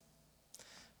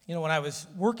When I was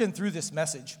working through this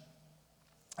message,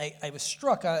 I was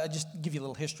struck. I'll just give you a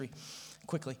little history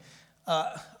quickly.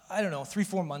 I don't know,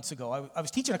 3-4 months ago, I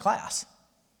was teaching a class,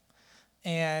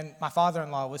 and my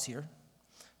father-in-law was here.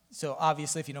 So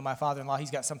obviously, if you know my father-in-law,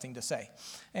 he's got something to say,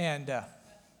 and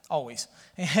always.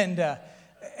 And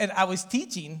I was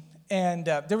teaching, and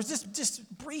there was this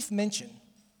just brief mention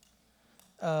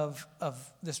of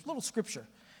this little scripture,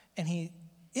 and he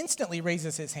instantly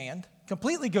raises his hand,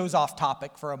 completely goes off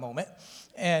topic for a moment,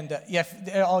 and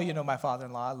all you know my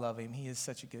father-in-law, I love him, he is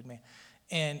such a good man,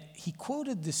 and he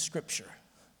quoted this scripture,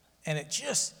 and it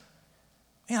just,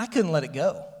 I couldn't let it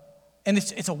go, and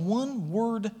it's a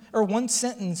one-word or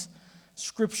one-sentence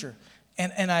scripture,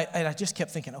 and I just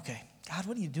kept thinking, okay, God,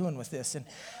 what are you doing with this,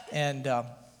 and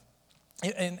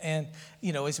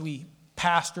as we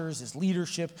pastors, as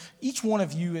leadership, each one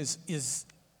of you is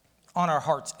on our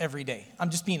hearts every day. I'm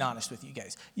just being honest with you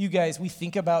guys. You guys, we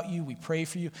think about you. We pray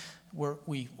for you.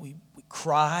 We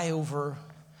cry over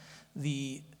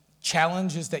the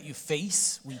challenges that you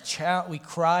face. We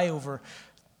cry over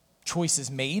choices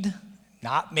made,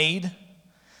 not made.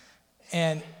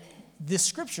 And this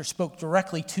scripture spoke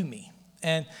directly to me.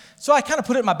 And so I kind of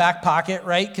put it in my back pocket,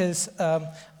 right? Because,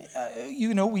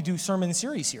 we do sermon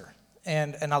series here.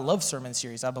 And I love sermon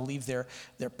series. I believe they're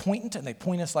poignant, and they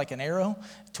point us like an arrow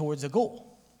towards a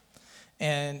goal.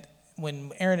 And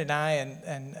when Aaron and I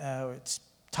and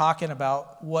talking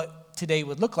about what today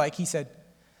would look like, he said,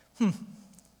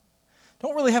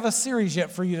 don't really have a series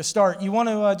yet for you to start. You want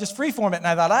to just freeform it? And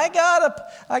I thought,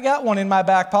 I got one in my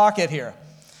back pocket here.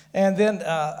 And then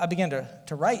I began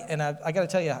to write. And I got to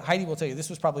tell you, Heidi will tell you,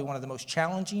 this was probably one of the most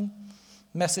challenging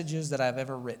messages that I've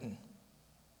ever written.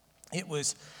 It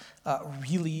was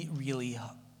really, really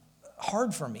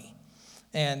hard for me.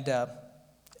 And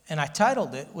I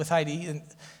titled it with Heidi,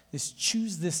 is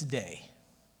Choose This Day.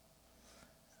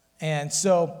 And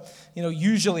so,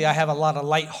 usually I have a lot of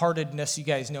lightheartedness. You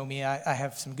guys know me. I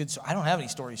have some good stories. I don't have any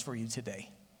stories for you today.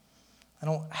 I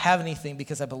don't have anything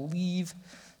because I believe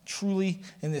truly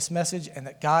in this message and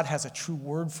that God has a true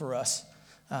word for us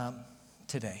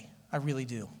today. I really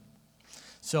do.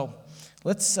 So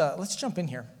let's jump in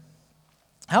here.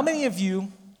 How many of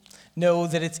you know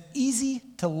that it's easy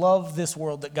to love this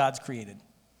world that God's created?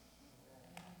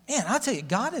 Man, I'll tell you,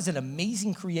 God is an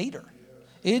amazing creator,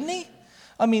 isn't he?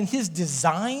 I mean, his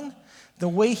design, the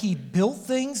way he built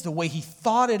things, the way he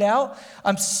thought it out.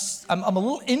 I'm a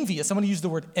little envious. I'm going to use the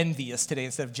word envious today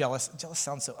instead of jealous. Jealous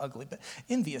sounds so ugly, but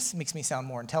envious makes me sound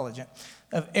more intelligent.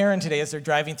 Of Aaron today as they're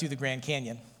driving through the Grand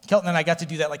Canyon. Kelton and I got to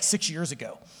do that like 6 years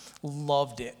ago.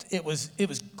 Loved it. It was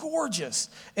gorgeous.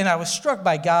 And I was struck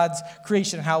by God's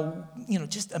creation and how,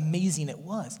 just amazing it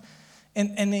was.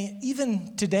 And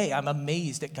even today, I'm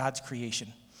amazed at God's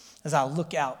creation as I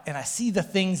look out and I see the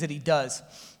things that he does.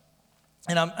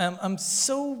 And I'm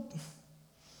so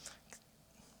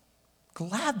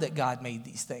glad that God made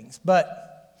these things.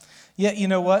 But yet, you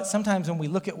know what? Sometimes when we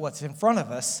look at what's in front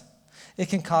of us, it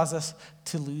can cause us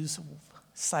to lose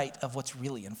sight of what's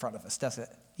really in front of us, doesn't it?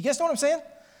 You guys know what I'm saying?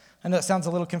 I know it sounds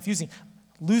a little confusing.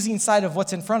 Losing sight of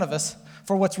what's in front of us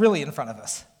for what's really in front of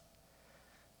us.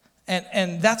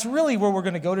 And that's really where we're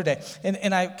going to go today.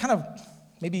 And I kind of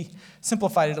maybe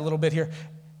simplified it a little bit here.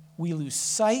 We lose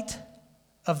sight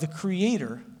of the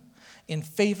Creator in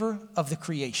favor of the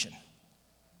creation.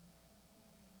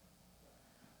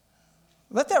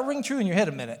 Let that ring true in your head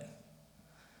a minute.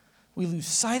 We lose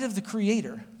sight of the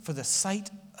Creator for the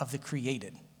sight of the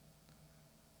created.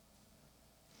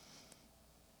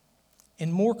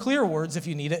 In more clear words, if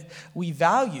you need it, we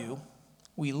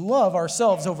love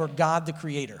ourselves over God the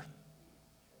Creator.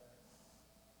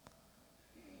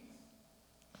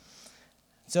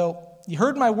 So, you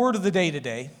heard my word of the day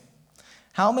today.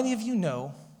 How many of you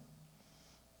know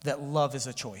that love is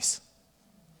a choice?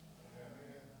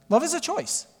 Love is a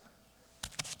choice,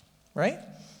 right?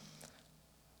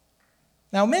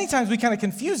 Now, many times we kind of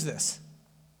confuse this,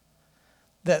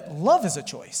 that love is a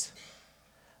choice.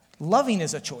 Loving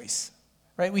is a choice.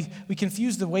 Right? We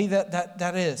confuse the way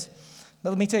that is. But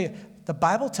let me tell you, the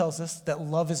Bible tells us that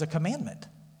love is a commandment.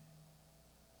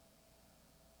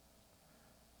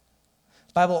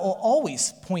 The Bible will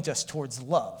always point us towards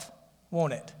love,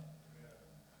 won't it?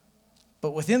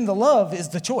 But within the love is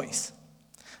the choice.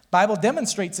 The Bible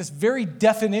demonstrates this very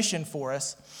definition for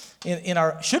us in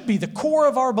our, should be the core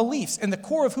of our beliefs and the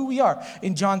core of who we are.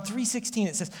 In John 3:16,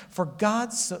 it says, for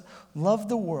God loved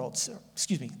the world,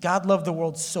 God loved the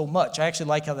world so much. I actually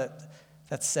like how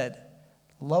that's said.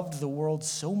 Loved the world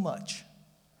so much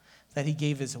that he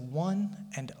gave his one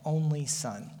and only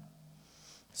Son,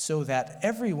 so that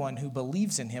everyone who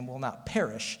believes in him will not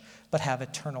perish, but have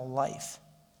eternal life.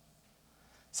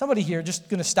 Somebody here, just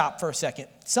going to stop for a second.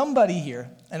 Somebody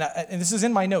here, and this is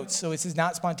in my notes, so this is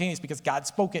not spontaneous because God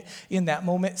spoke it in that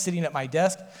moment sitting at my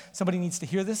desk. Somebody needs to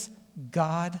hear this.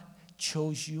 God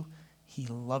chose you. He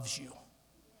loves you.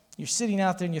 You're sitting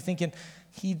out there and you're thinking,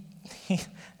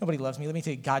 nobody loves me. Let me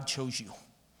tell you, God chose you.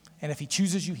 And if he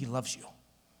chooses you, he loves you.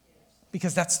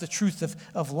 Because that's the truth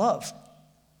of love.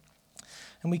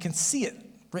 And we can see it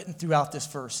written throughout this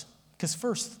verse. Because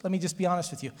first, let me just be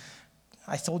honest with you.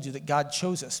 I told you that God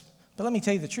chose us. But let me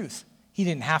tell you the truth. He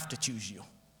didn't have to choose you.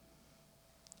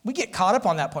 We get caught up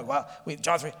on that point. Wow,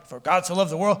 John 3, for God so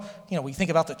loved the world. We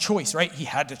think about the choice, right? He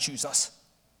had to choose us.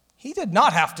 He did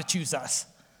not have to choose us.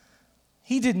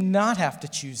 He did not have to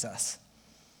choose us.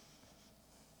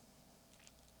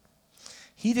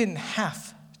 He didn't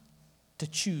have to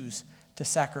choose to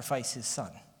sacrifice his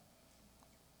son.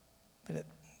 But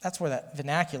that's where that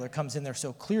vernacular comes in there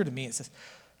so clear to me. It says,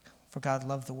 for God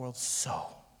loved the world so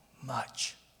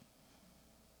much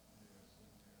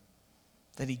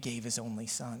that he gave his only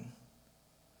son.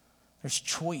 There's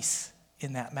choice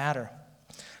in that matter.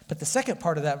 But the second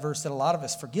part of that verse that a lot of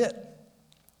us forget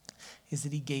is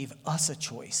that he gave us a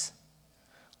choice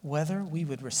whether we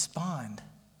would respond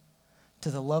to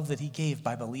the love that he gave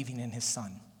by believing in his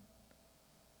son.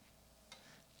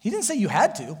 He didn't say you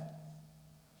had to.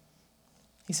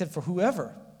 He said for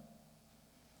whoever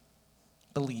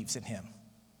believes in him.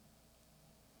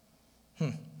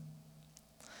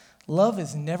 Love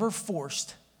is never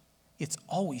forced. It's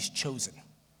always chosen. I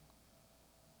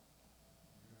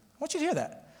want you to hear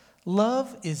that.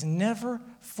 Love is never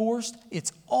forced.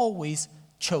 It's always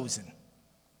chosen.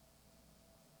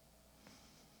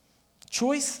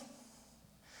 Choice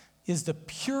is the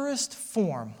purest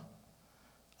form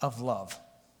of love.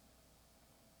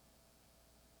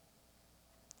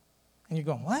 And you're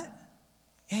going, what?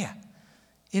 Yeah.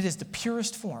 It is the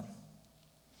purest form.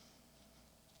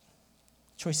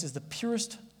 Choice is the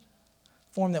purest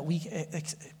form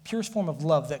purest form of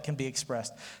love that can be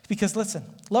expressed. Because listen,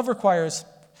 love requires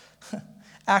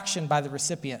action by the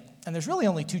recipient. And there's really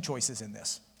only two choices in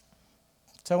this.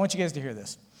 So I want you guys to hear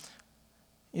this.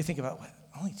 You think about, what?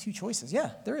 Only two choices?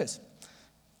 Yeah, there is.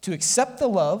 To accept the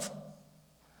love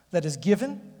that is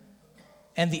given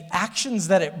and the actions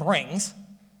that it brings,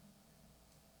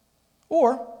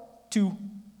 or to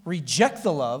reject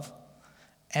the love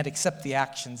and accept the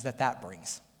actions that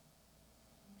brings.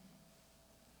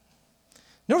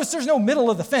 Notice there's no middle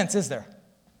of the fence, is there?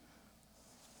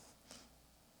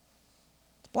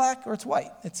 It's black or it's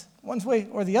white. It's one way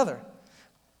or the other.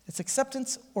 It's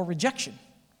acceptance or rejection.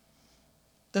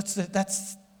 That's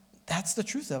the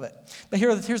truth of it. But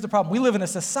here's the problem. We live in a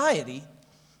society,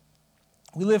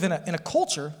 we live in a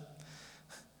culture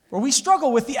where we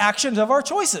struggle with the actions of our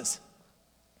choices.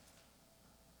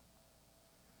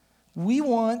 We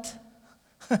want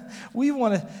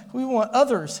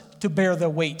others to bear the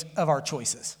weight of our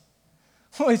choices.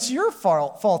 Well, it's your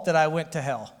fault that I went to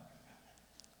hell.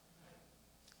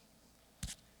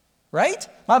 Right?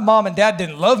 My mom and dad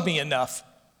didn't love me enough.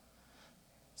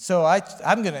 So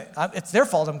it's their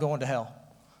fault I'm going to hell.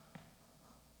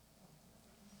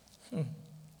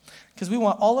 Because we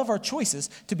want all of our choices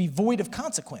to be void of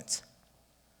consequence.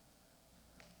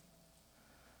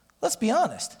 Let's be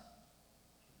honest.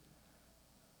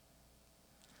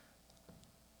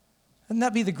 Wouldn't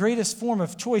that be the greatest form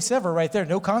of choice ever right there?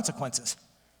 No consequences.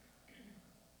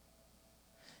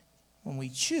 When we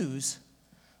choose,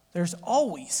 there's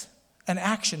always an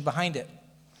action behind it.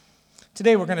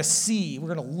 Today we're going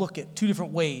to look at two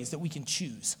different ways that we can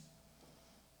choose.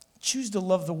 Choose to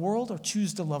love the world or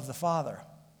choose to love the Father.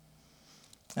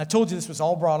 And I told you this was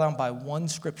all brought on by one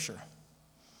scripture.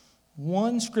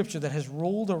 One scripture that has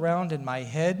rolled around in my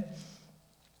head.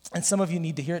 And some of you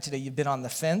need to hear it today. You've been on the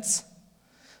fence.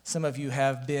 Some of you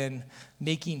have been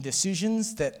making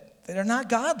decisions that are not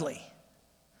godly.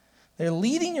 They're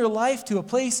leading your life to a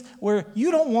place where you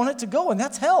don't want it to go, and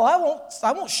that's hell. I won't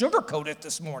sugarcoat it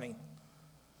this morning.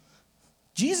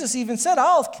 Jesus even said,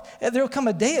 there'll come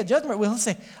a day of judgment where he'll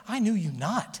say, I knew you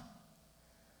not.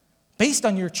 Based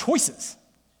on your choices.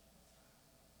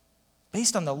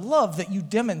 Based on the love that you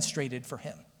demonstrated for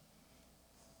him.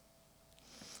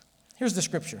 Here's the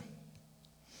scripture.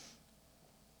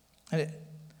 And it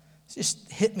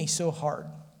just hit me so hard.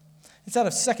 It's out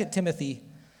of 2 Timothy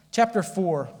chapter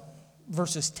 4,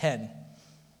 verses 10.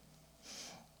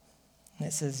 And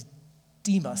it says,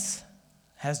 Demas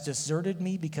has deserted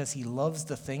me because he loves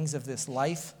the things of this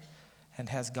life and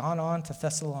has gone on to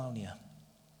Thessalonica.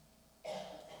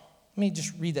 Let me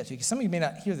just read that to you, because some of you may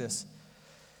not hear this.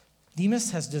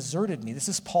 Demas has deserted me. This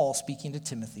is Paul speaking to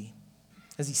Timothy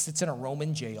as he sits in a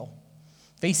Roman jail,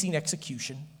 facing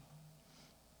execution.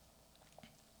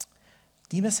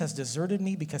 Demas has deserted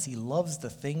me because he loves the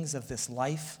things of this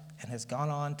life and has gone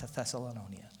on to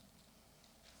Thessalonica.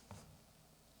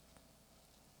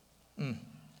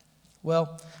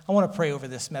 Well, I want to pray over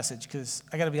this message because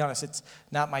I got to be honest, it's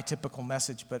not my typical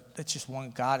message, but it's just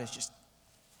one God is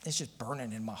just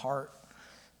burning in my heart,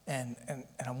 and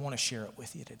I want to share it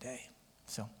with you today.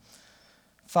 So,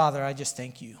 Father, I just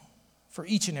thank you for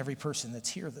each and every person that's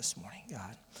here this morning,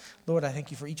 God. Lord, I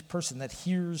thank you for each person that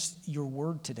hears your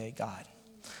word today, God.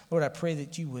 Lord, I pray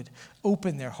that you would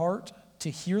open their heart to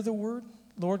hear the word.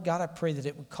 Lord God, I pray that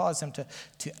it would cause them to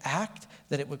act,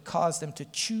 that it would cause them to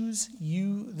choose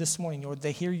you this morning, Lord.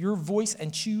 They hear your voice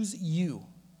and choose you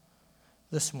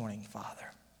this morning,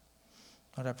 Father.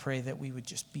 Lord, I pray that we would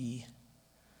just be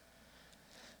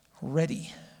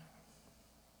ready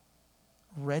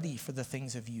for the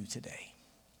things of you today.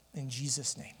 In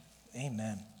Jesus' name,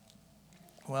 amen.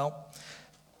 Well,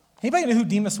 anybody know who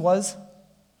Demas was?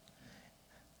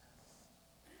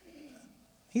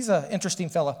 He's an interesting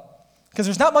fella because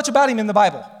there's not much about him in the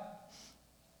Bible.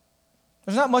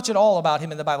 There's not much at all about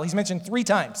him in the Bible. He's mentioned 3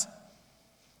 times,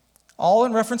 all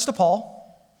in reference to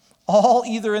Paul, all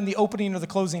either in the opening or the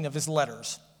closing of his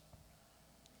letters.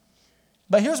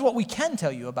 But here's what we can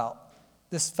tell you about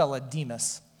this fella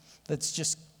Demas that's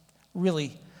just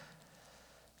really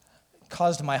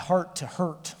caused my heart to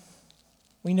hurt.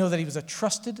 We know that he was a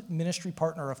trusted ministry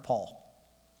partner of Paul.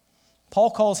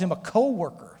 Paul calls him a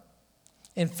co-worker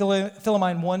in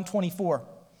Philemon 1:24.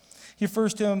 He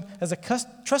refers to him as a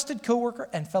trusted co-worker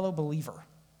and fellow believer.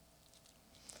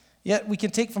 Yet we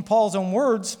can take from Paul's own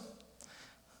words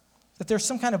that there's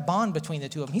some kind of bond between the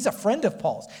two of them. He's a friend of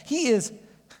Paul's. He is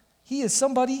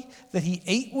somebody that he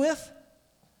ate with,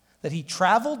 that he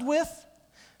traveled with,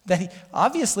 that he,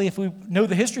 obviously, if we know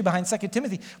the history behind 2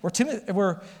 Timothy,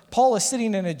 where Paul is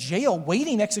sitting in a jail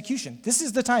waiting execution. This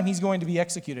is the time he's going to be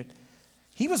executed.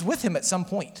 He was with him at some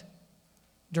point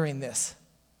during this.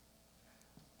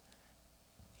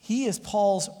 He is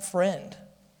Paul's friend.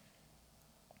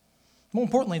 More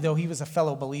importantly, though, he was a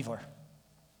fellow believer.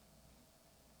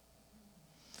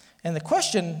 And the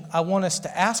question I want us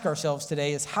to ask ourselves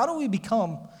today is, how do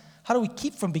we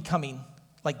keep from becoming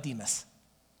like Demas?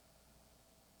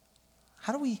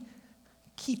 How do we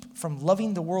keep from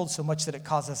loving the world so much that it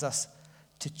causes us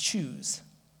to choose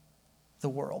the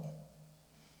world?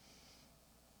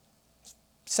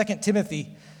 2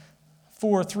 Timothy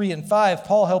 4:3-5,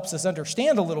 Paul helps us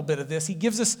understand a little bit of this. He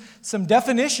gives us some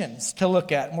definitions to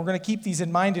look at, and we're going to keep these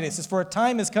in mind today. It says, "For a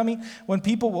time is coming when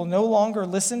people will no longer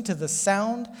listen to the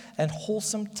sound and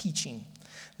wholesome teaching.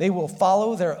 They will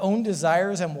follow their own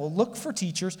desires and will look for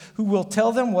teachers who will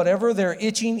tell them whatever their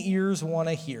itching ears want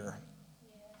to hear.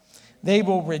 They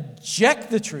will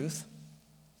reject the truth."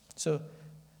 So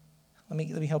let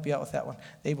me help you out with that one.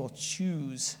 They will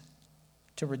choose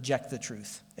to reject the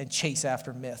truth and chase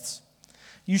after myths.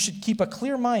 You should keep a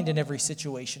clear mind in every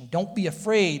situation. Don't be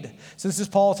afraid. So this is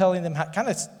Paul telling them kind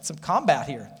of some combat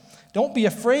here. Don't be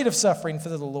afraid of suffering for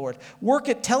the Lord. Work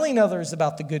at telling others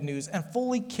about the good news and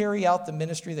fully carry out the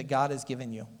ministry that God has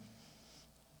given you.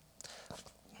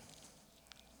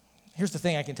 Here's the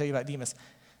thing I can tell you about Demas.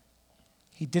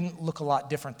 He didn't look a lot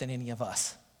different than any of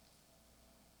us.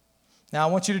 Now,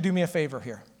 I want you to do me a favor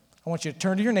here. I want you to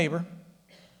turn to your neighbor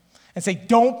and say,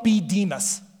 "Don't be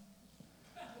Demas."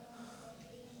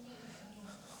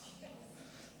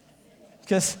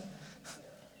 Because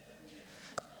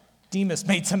Demas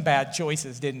made some bad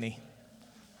choices, didn't he?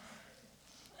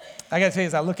 I got to tell you,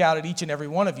 as I look out at each and every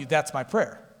one of you, that's my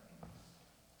prayer.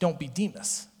 Don't be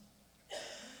Demas.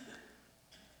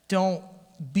 Don't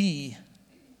be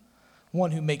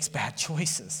one who makes bad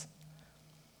choices.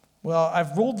 Well,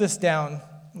 I've rolled this down.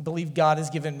 I believe God has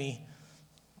given me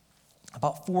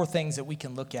about 4 things that we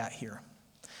can look at here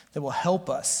that will help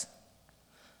us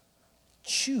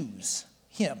choose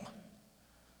him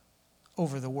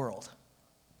over the world.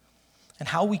 And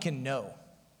how we can know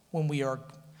when we are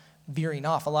veering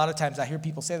off. A lot of times I hear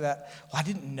people say that, "Well, I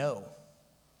didn't know."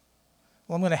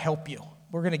 Well, I'm going to help you.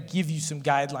 We're going to give you some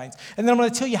guidelines. And then I'm going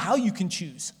to tell you how you can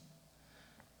choose.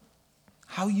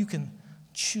 How you can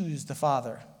choose the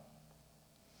Father.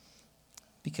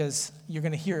 Because you're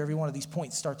going to hear every one of these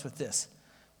points starts with this.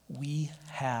 We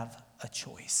have a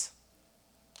choice.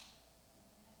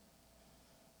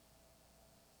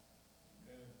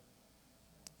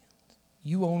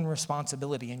 You own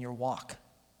responsibility in your walk.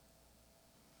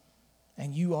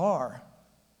 And you are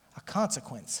a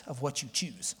consequence of what you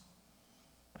choose.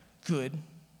 Good,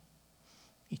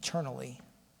 eternally,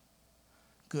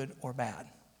 good or bad.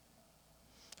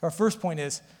 Our first point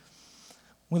is,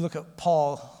 we look at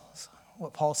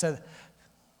what Paul said,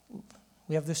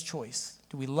 we have this choice.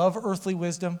 Do we love earthly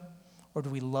wisdom or do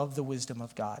we love the wisdom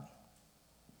of God?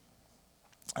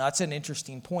 That's an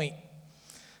interesting point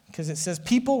because it says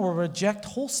people will reject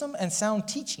wholesome and sound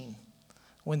teaching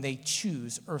when they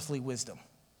choose earthly wisdom.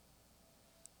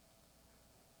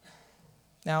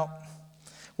 Now,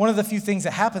 one of the few things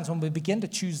that happens when we begin to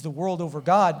choose the world over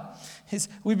God is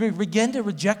we begin to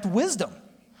reject wisdom.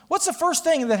 What's the first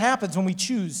thing that happens when we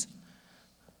choose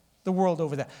the world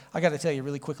over that? I got to tell you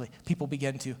really quickly, people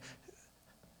begin to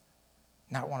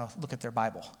not want to look at their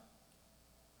Bible.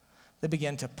 They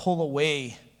begin to pull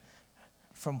away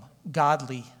from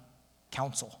godly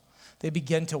counsel. They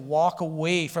begin to walk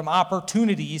away from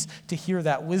opportunities to hear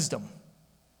that wisdom.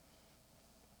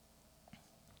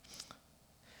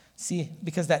 See,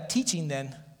 because that teaching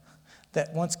then,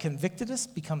 that once convicted us,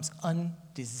 becomes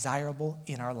undesirable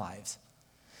in our lives.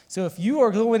 So if you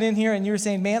are going in here and you're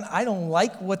saying, man, I don't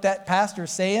like what that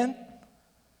pastor's saying,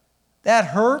 that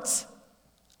hurts,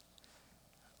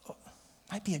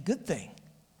 might be a good thing.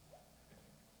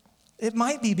 It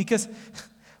might be because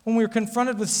when we're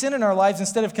confronted with sin in our lives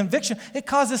instead of conviction, it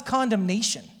causes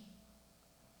condemnation.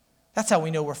 That's how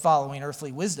we know we're following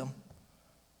earthly wisdom.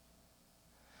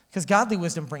 Because godly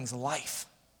wisdom brings life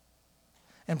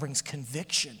and brings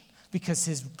conviction, because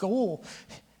his goal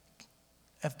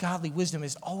of godly wisdom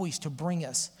is always to bring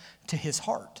us to his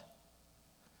heart.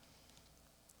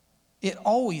 It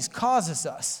always causes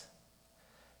us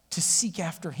to seek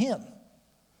after him.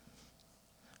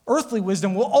 Earthly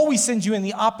wisdom will always send you in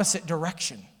the opposite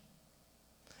direction.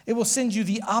 It will send you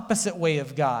the opposite way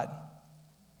of God.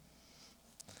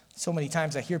 So many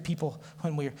times I hear people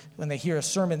when they hear a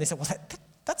sermon, they say, well,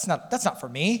 that's not for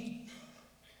me.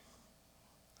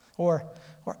 Or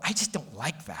I just don't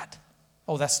like that.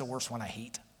 Oh, that's the worst one I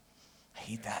hate. I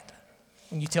hate that.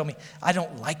 When you tell me, I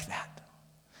don't like that.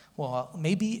 Well,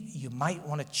 maybe you might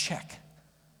want to check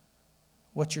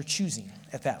what you're choosing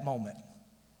at that moment.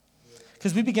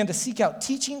 Because we begin to seek out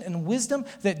teaching and wisdom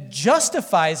that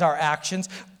justifies our actions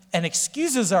and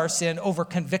excuses our sin over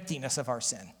convicting us of our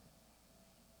sin.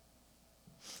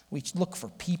 We look for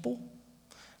people.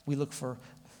 We look for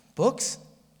books.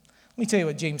 Let me tell you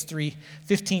what James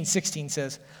 3:15-16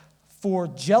 says. For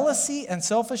jealousy and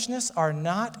selfishness are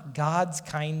not God's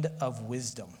kind of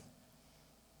wisdom.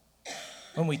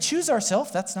 When we choose ourselves,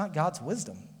 that's not God's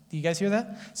wisdom. Do you guys hear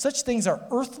that? Such things are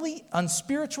earthly,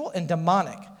 unspiritual, and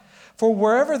demonic. For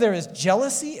wherever there is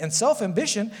jealousy and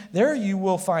self-ambition, there you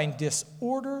will find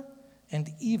disorder and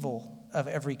evil of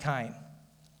every kind.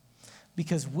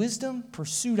 Because wisdom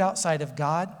pursued outside of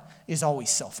God is always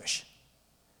selfish.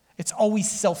 It's always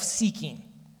self-seeking.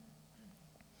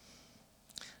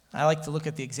 I like to look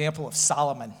at the example of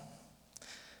Solomon.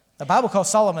 The Bible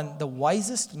calls Solomon the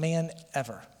wisest man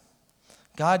ever.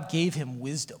 God gave him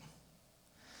wisdom.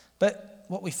 But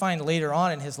what we find later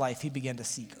on in his life, he began to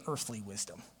seek earthly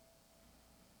wisdom.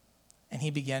 And he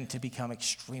began to become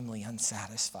extremely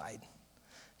unsatisfied.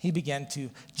 He began to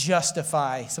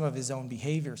justify some of his own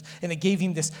behaviors. And it gave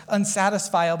him this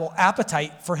unsatisfiable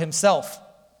appetite for himself.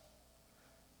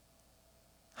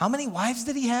 How many wives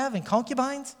did he have and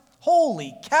concubines?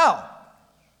 Holy cow!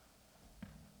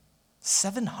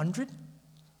 700?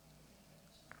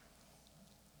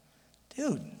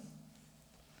 Dude.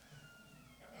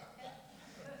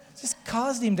 It just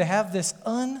caused him to have this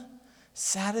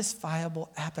unsatisfiable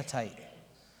appetite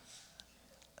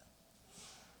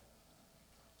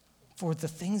for the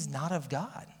things not of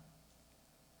God.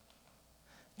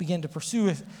 Begin to pursue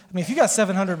it. I mean, if you got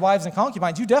 700 wives and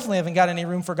concubines, you definitely haven't got any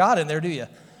room for God in there, do you?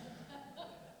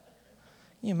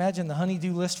 Can you imagine the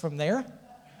honey-do list from there?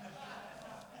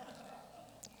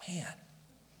 Man.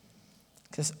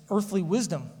 Because earthly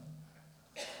wisdom,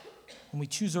 when we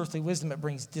choose earthly wisdom, it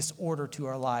brings disorder to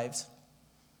our lives.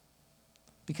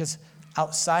 Because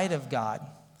outside of God,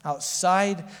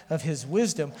 outside of his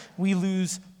wisdom, we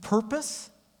lose purpose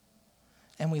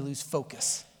and we lose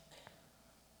focus.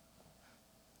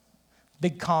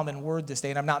 Big common word this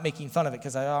day, and I'm not making fun of it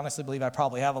because I honestly believe I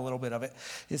probably have a little bit of it,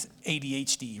 is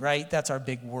ADHD, right? That's our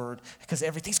big word because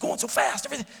everything's going so fast.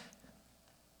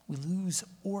 We lose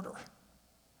order.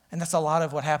 And that's a lot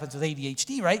of what happens with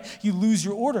ADHD, right? You lose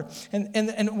your order.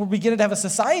 And we're beginning to have a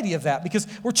society of that because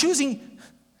we're choosing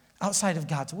outside of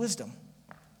God's wisdom.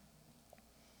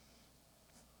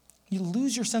 You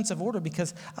lose your sense of order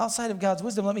because outside of God's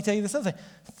wisdom, let me tell you this other thing,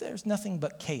 there's nothing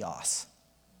but chaos.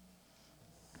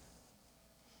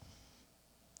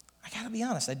 I got to be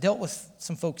honest, I dealt with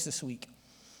some folks this week,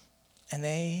 and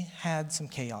they had some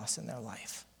chaos in their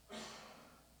life.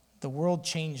 The world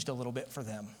changed a little bit for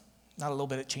them. Not a little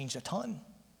bit, it changed a ton.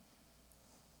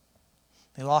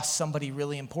 They lost somebody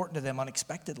really important to them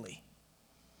unexpectedly.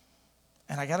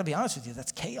 And I got to be honest with you,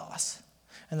 that's chaos.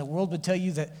 And the world would tell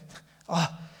you that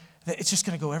it's just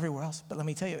going to go everywhere else. But let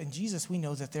me tell you, in Jesus, we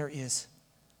know that there is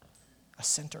a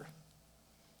center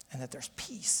and that there's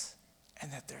peace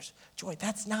and that there's joy.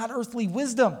 That's not earthly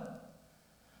wisdom.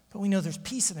 But we know there's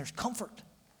peace and there's comfort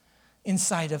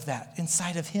inside of that,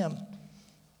 inside of him.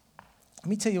 Let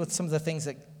me tell you what some of the things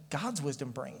that God's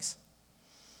wisdom brings.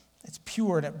 It's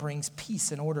pure and it brings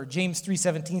peace and order. James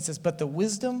 3:17 says, but the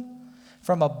wisdom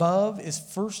from above is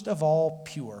first of all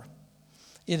pure.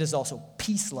 It is also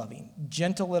peace-loving,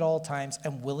 gentle at all times,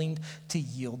 and willing to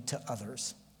yield to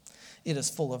others. It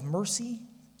is full of mercy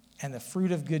and the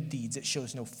fruit of good deeds. It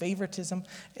shows no favoritism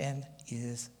and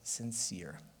is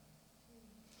sincere.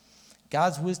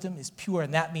 God's wisdom is pure,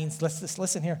 and that means, let's just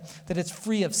listen here, that it's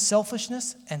free of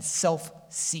selfishness and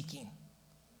self-seeking.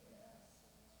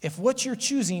 If what you're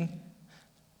choosing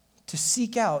to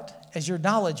seek out as your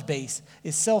knowledge base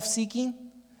is self-seeking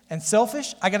and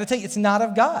selfish, I got to tell you, it's not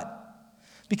of God.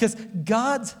 Because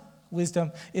God's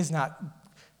wisdom is not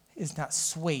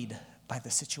swayed by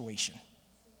the situation.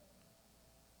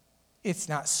 It's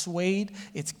not swayed,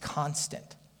 it's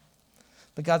constant.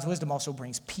 But God's wisdom also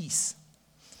brings peace.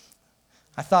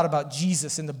 I thought about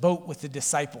Jesus in the boat with the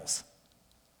disciples.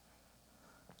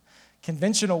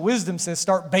 Conventional wisdom says,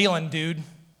 start bailing, dude.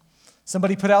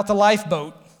 Somebody put out the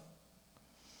lifeboat.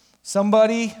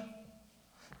 Somebody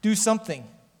do something.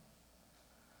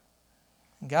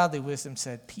 And godly wisdom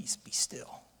said, peace, be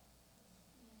still.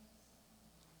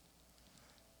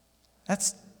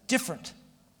 That's different.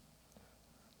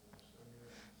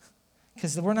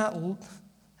 Because we're not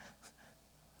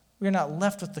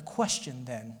left with the question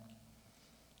then,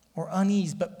 or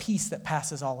unease, but peace that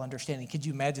passes all understanding. Could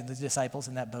you imagine the disciples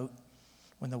in that boat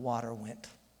when the water went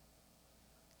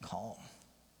calm?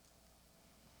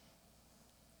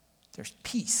 There's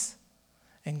peace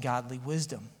and godly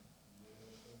wisdom.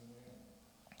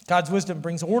 God's wisdom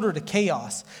brings order to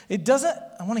chaos. It doesn't,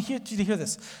 I want you to hear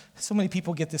this. So many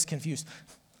people get this confused.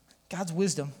 God's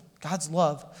wisdom, God's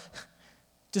love,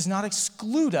 does not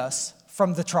exclude us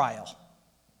from the trial.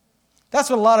 That's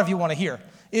what a lot of you want to hear.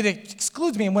 It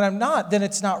excludes me, and when I'm not, then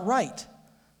it's not right.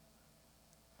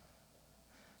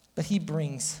 But he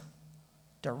brings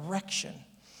direction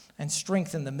and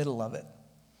strength in the middle of it.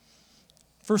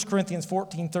 1 Corinthians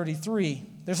 14:33,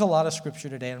 there's a lot of scripture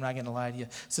today, I'm not going to lie to you.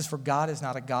 It says, for God is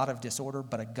not a God of disorder,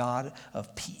 but a God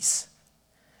of peace,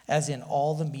 as in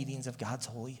all the meetings of God's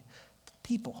holy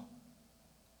people.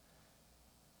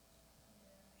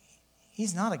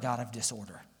 He's not a God of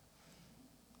disorder.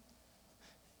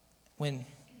 When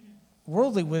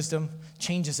worldly wisdom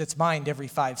changes its mind every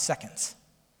 5 seconds,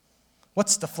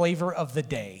 what's the flavor of the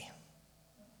day?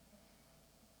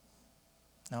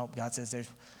 No, God says there's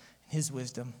his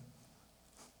wisdom,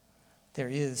 there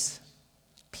is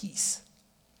peace.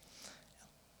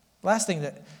 Last thing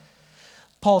that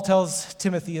Paul tells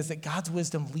Timothy is that God's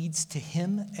wisdom leads to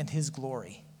him and his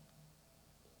glory.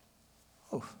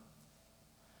 Oh.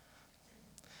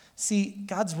 See,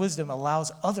 God's wisdom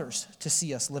allows others to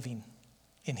see us living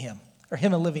in him, or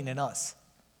him living in us.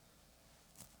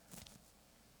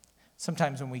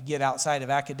 Sometimes when we get outside of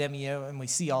academia and we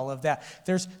see all of that,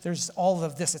 there's all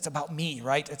of this. It's about me,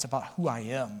 right? It's about who I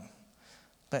am.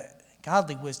 But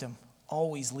godly wisdom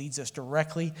always leads us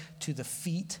directly to the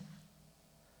feet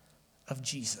of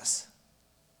Jesus,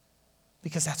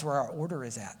 because that's where our order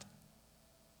is at.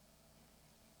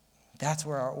 That's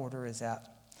where our order is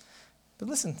at. But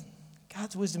listen,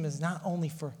 God's wisdom is not only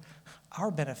for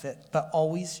our benefit, but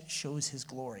always shows his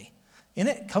glory. In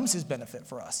it comes his benefit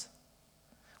for us.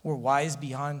 We're wise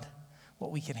beyond what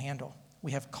we can handle.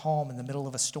 We have calm in the middle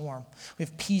of a storm. We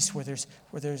have peace where there's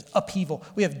upheaval.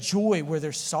 We have joy where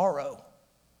there's sorrow.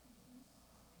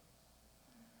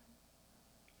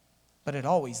 But it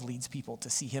always leads people to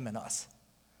see him in us.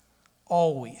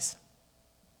 Always.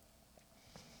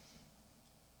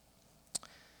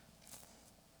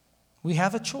 We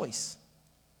have a choice.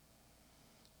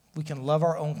 We can love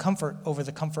our own comfort over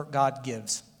the comfort God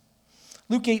gives.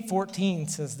 Luke 8:14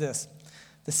 says this,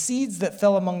 the seeds that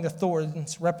fell among the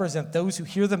thorns represent those who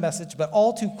hear the message, but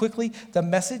all too quickly the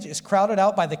message is crowded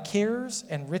out by the cares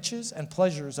and riches and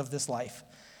pleasures of this life.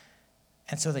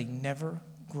 And so they never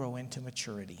grow into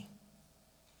maturity.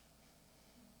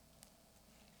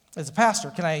 As a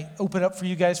pastor, can I open up for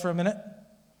you guys for a minute?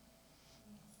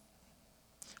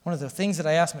 One of the things that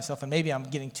I ask myself, and maybe I'm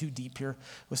getting too deep here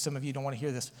with some of you who don't want to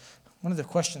hear this. One of the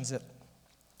questions that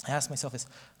I ask myself is,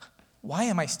 why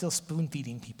am I still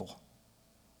spoon-feeding people?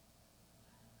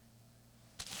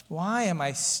 Why am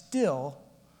I still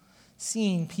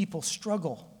seeing people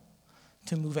struggle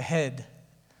to move ahead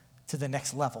to the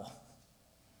next level?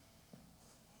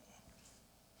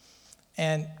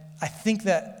 And I think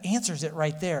that answers it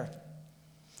right there.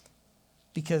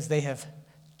 Because they have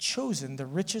chosen the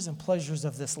riches and pleasures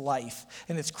of this life,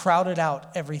 and it's crowded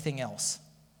out everything else.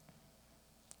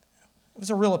 It was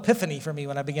a real epiphany for me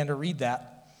when I began to read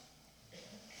that.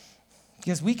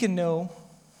 Because we can know,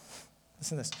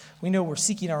 listen to this, we know we're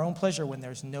seeking our own pleasure when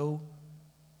there's no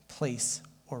place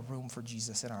or room for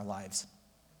Jesus in our lives.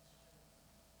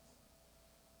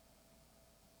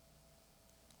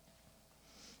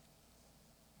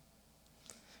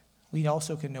 We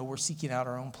also can know we're seeking out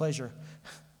our own pleasure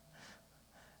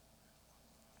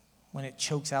when it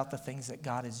chokes out the things that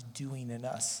God is doing in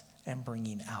us and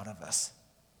bringing out of us.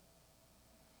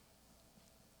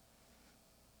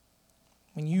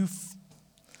 When you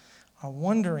are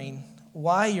wondering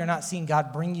why you're not seeing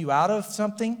God bring you out of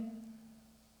something,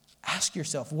 ask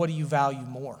yourself, what do you value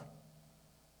more?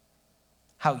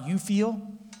 How you feel,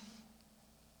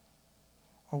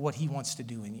 or what he wants to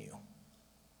do in you?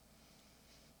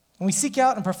 When we seek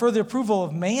out and prefer the approval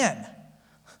of man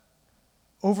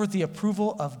over the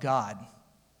approval of God.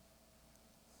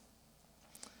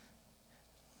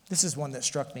 This is one that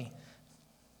struck me.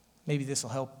 Maybe this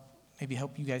will help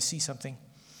you guys see something.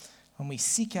 When we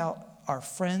seek out our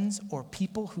friends or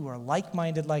people who are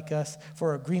like-minded like us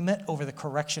for agreement over the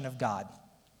correction of God.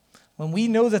 When we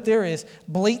know that there is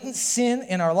blatant sin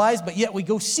in our lives, but yet we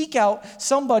go seek out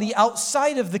somebody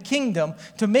outside of the kingdom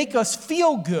to make us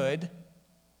feel good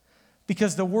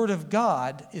because the word of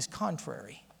God is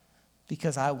contrary.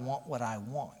 Because I want what I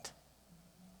want.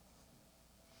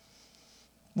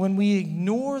 When we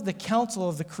ignore the counsel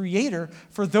of the Creator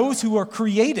for those who are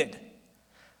created.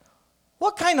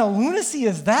 What kind of lunacy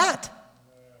is that?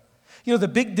 You know, the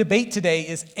big debate today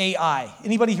is AI.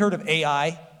 Anybody heard of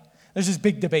AI? There's this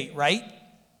big debate, right?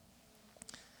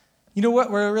 You know what,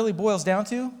 where it really boils down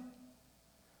to?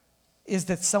 Is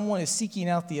that someone is seeking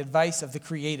out the advice of the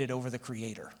created over the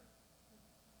Creator.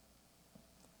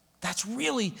 That's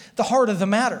really the heart of the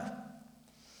matter.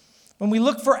 When we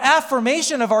look for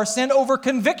affirmation of our sin over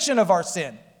conviction of our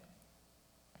sin.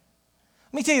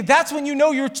 Let me tell you, that's when you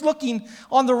know you're looking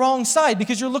on the wrong side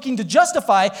because you're looking to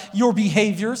justify your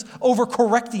behaviors over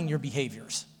correcting your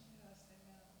behaviors.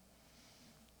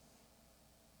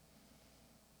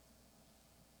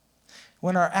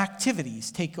 When our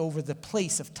activities take over the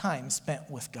place of time spent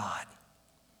with God.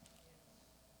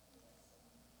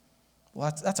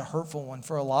 Well, that's a hurtful one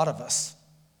for a lot of us.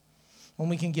 When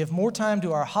we can give more time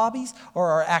to our hobbies or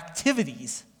our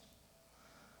activities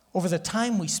over the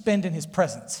time we spend in his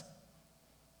presence.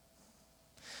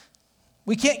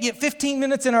 We can't get 15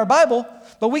 minutes in our Bible,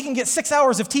 but we can get 6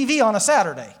 hours of TV on a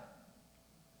Saturday.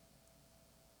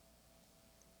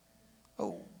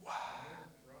 Oh,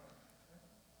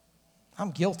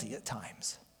 I'm guilty at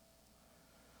times.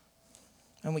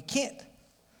 And we can't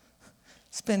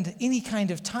spend any kind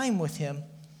of time with him.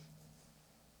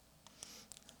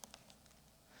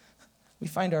 We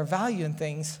find our value in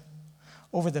things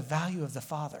over the value of the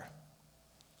Father.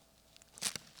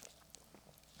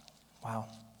 Wow.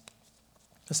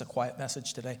 This is a quiet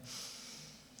message today.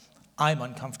 I'm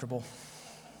uncomfortable.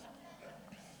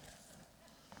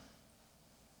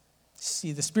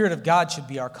 See, the Spirit of God should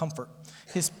be our comfort.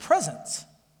 His presence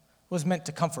was meant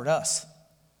to comfort us.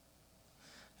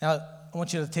 Now, I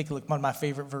want you to take a look at one of my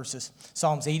favorite verses,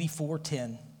 Psalms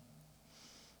 84:10.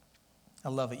 I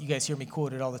love it. You guys hear me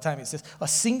quote it all the time. It says, "A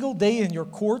single day in your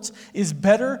courts is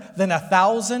better than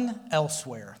 1,000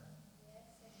 elsewhere.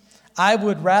 I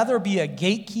would rather be a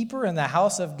gatekeeper in the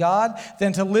house of God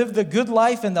than to live the good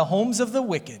life in the homes of the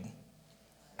wicked."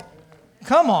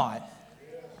 Come on.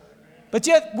 But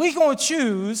yet, we're going to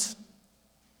choose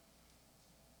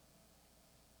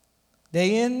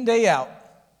day in, day out.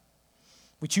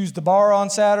 We choose the bar on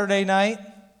Saturday night.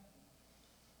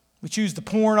 We choose the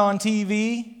porn on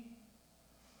TV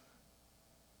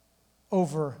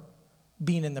over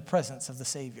being in the presence of the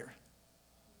Savior.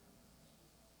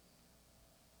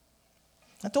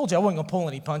 I told you I wasn't going to pull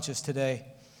any punches today.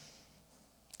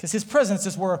 Because his presence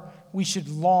is where we should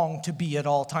long to be at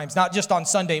all times. Not just on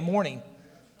Sunday morning,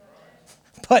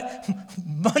 but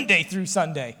Monday through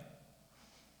Sunday.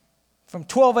 From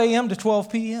 12 a.m. to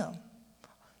 12 p.m.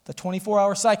 The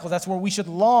 24-hour cycle, that's where we should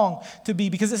long to be.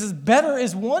 Because this is better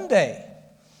is one day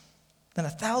than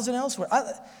 1,000 elsewhere.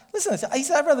 Listen, he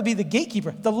said, I'd rather be the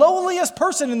gatekeeper, the lowliest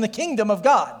person in the kingdom of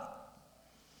God,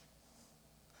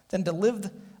 than to live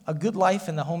a good life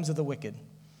in the homes of the wicked.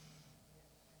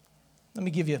 Let me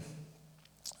give you a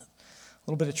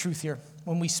little bit of truth here.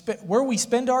 Where we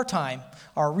spend our time,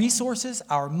 our resources,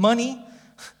 our money,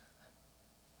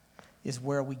 is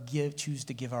where we choose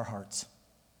to give our hearts.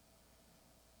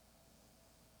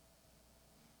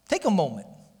 Take a moment.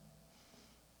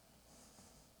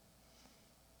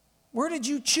 Where did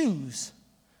you choose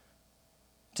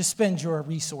to spend your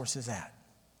resources at?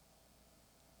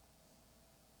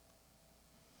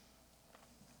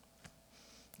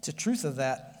 The truth of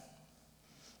that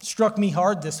struck me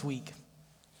hard this week.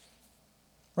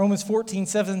 Romans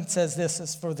 14:7 says this,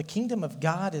 as for the kingdom of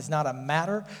God is not a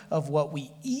matter of what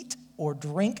we eat or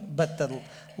drink, but the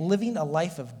living a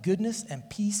life of goodness and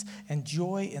peace and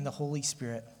joy in the Holy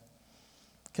Spirit.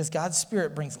 Because God's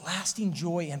Spirit brings lasting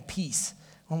joy and peace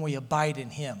when we abide in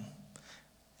Him.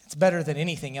 It's better than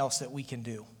anything else that we can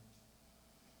do.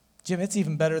 Jim, it's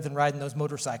even better than riding those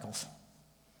motorcycles.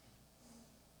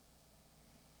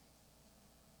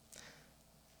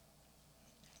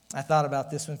 I thought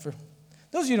about this one. For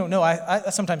those of you who don't know, I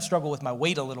sometimes struggle with my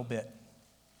weight a little bit.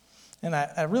 And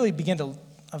I really began to,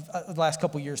 the last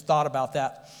couple of years, thought about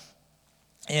that.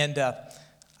 And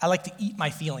I like to eat my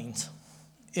feelings.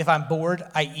 If I'm bored,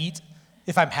 I eat.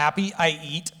 If I'm happy, I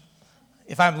eat.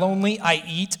 If I'm lonely, I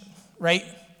eat, right?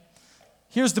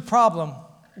 Here's the problem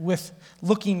with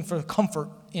looking for comfort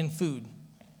in food.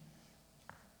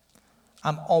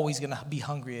 I'm always going to be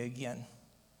hungry again.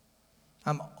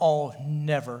 I'm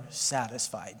never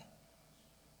satisfied.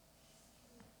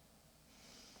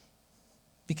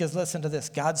 Because listen to this,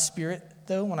 God's Spirit,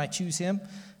 though, when I choose Him,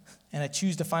 and I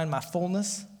choose to find my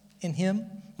fullness in Him,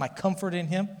 my comfort in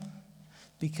Him,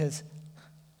 because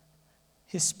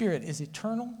His Spirit is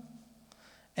eternal,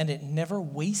 and it never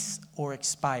wastes or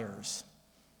expires.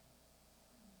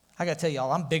 I got to tell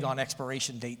y'all, I'm big on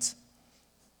expiration dates.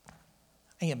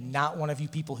 I am not one of you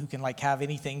people who can have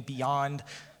anything beyond.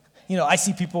 I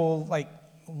see people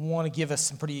want to give us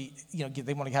some pretty,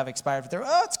 they want to have expired, but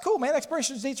it's cool, man.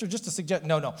 Expiration dates are just a suggestion.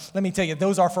 No. Let me tell you,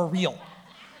 those are for real.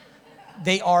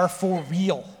 They are for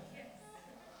real.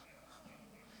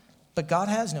 But God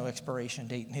has no expiration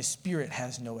date, and His Spirit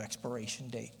has no expiration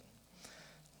date.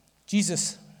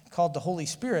 Jesus called the Holy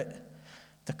Spirit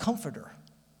the Comforter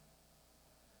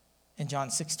in John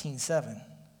 16:7.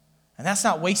 And that's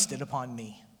not wasted upon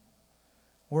me.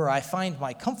 Where I find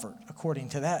my comfort, according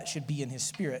to that, should be in His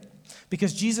Spirit.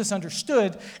 Because Jesus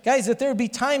understood, guys, that there would be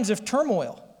times of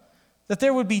turmoil, that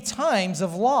there would be times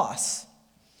of loss.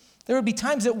 There would be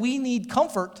times that we need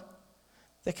comfort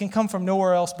that can come from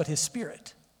nowhere else but His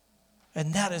Spirit.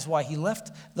 And that is why He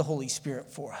left the Holy Spirit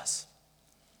for us.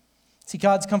 See,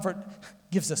 God's comfort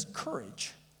gives us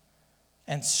courage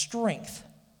and strength,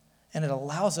 and it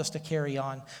allows us to carry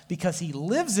on because He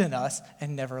lives in us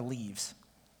and never leaves.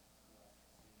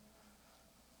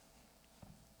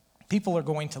 People are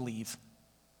going to leave.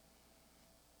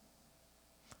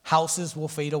 Houses will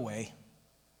fade away.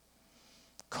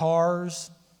 Cars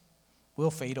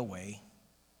will fade away.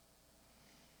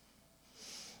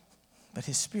 But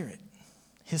His Spirit,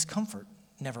 His comfort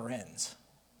never ends.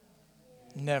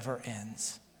 Never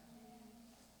ends.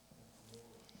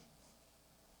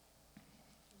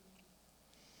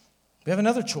 We have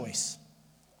another choice: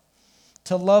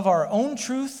 to love our own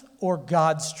truth or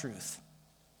God's truth.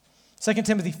 2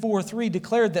 Timothy 4:3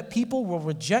 declared that people will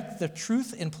reject the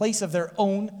truth in place of their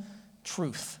own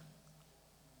truth.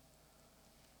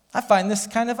 I find this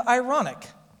kind of ironic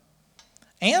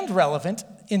and relevant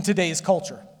in today's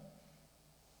culture.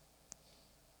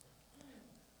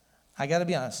 I got to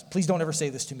be honest. Please don't ever say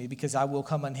this to me because I will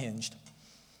come unhinged.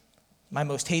 My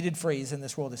most hated phrase in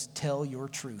this world is tell your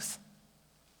truth.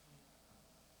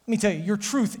 Let me tell you, your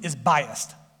truth is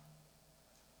biased.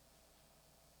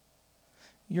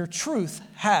 Your truth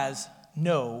has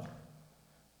no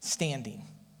standing.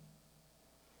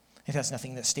 It has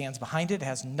nothing that stands behind it. It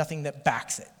has nothing that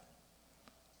backs it.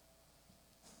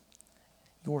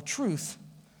 Your truth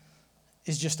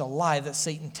is just a lie that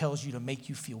Satan tells you to make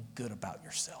you feel good about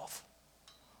yourself.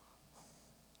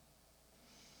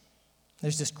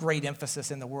 There's this great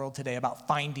emphasis in the world today about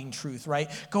finding truth, right?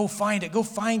 Go find it. Go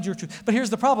find your truth. But here's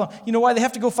the problem. You know why they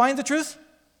have to go find the truth?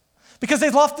 Because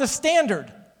they've lost the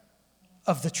standard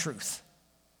of the truth.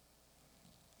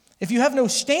 If you have no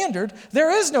standard, there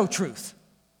is no truth.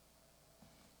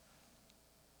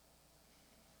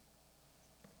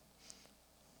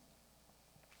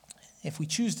 If we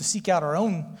choose to seek out our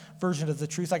own version of the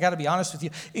truth, I got to be honest with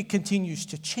you, it continues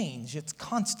to change. It's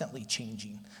constantly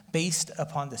changing based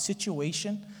upon the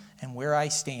situation and where I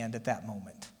stand at that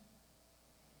moment.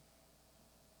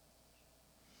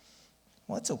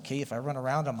 Well, it's okay if I run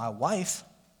around on my wife,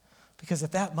 because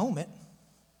at that moment,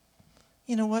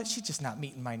 you know what? She's just not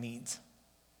meeting my needs.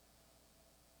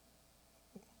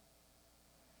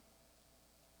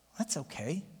 That's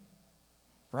okay,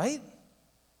 right?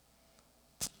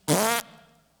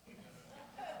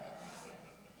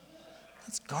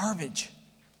 That's garbage.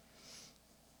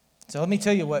 So let me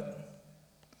tell you what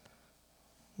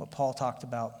Paul talked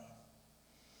about.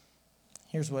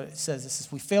 Here's what it says. This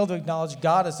is, we fail to acknowledge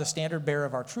God as the standard bearer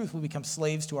of our truth. We become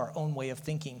slaves to our own way of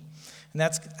thinking. And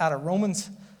that's out of Romans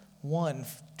 1,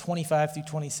 25 through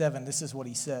 27. This is what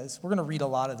he says. We're going to read a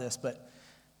lot of this, but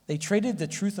they traded the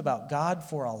truth about God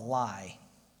for a lie.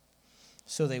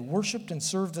 So they worshiped and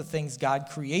served the things God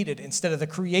created instead of the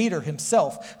Creator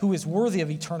himself, who is worthy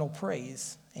of eternal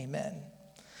praise. Amen.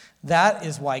 That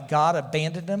is why God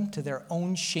abandoned them to their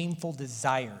own shameful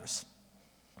desires.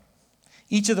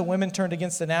 Each of the women turned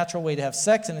against the natural way to have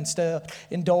sex and instead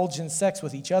indulged in sex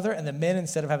with each other, and the men,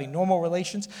 instead of having normal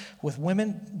relations with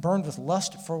women, burned with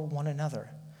lust for one another.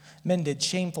 Men did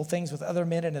shameful things with other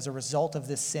men, and as a result of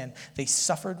this sin, they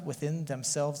suffered within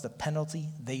themselves the penalty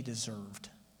they deserved.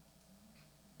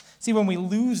 See, when we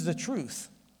lose the truth,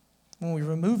 when we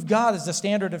remove God as the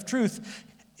standard of truth,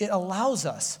 it allows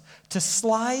us to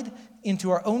slide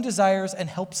into our own desires and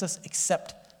helps us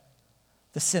accept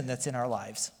the sin that's in our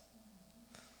lives.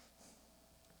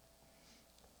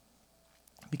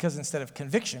 Because instead of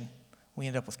conviction, we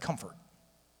end up with comfort.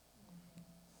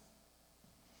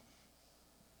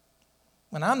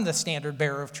 When I'm the standard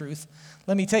bearer of truth,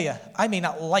 let me tell you, I may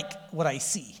not like what I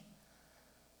see.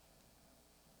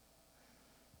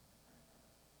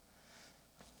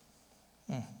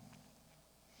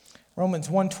 Romans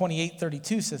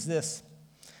 1:28-32 says this.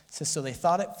 It says, so they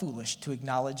thought it foolish to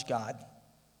acknowledge God.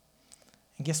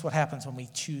 And guess what happens when we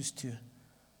choose to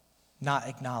not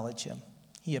acknowledge him?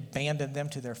 He abandoned them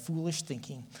to their foolish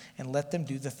thinking and let them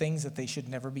do the things that they should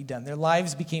never be done. Their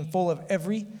lives became full of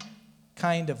every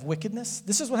kind of wickedness.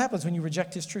 This is what happens when you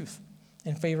reject his truth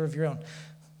in favor of your own.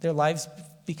 Their lives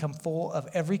become full of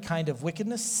every kind of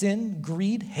wickedness, sin,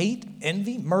 greed, hate,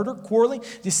 envy, murder, quarreling,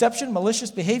 deception,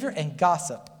 malicious behavior, and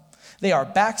gossip. They are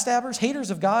backstabbers, haters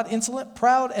of God, insolent,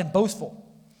 proud, and boastful.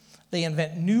 They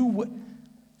invent new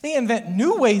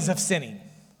ways of sinning.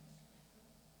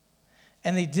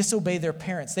 And they disobey their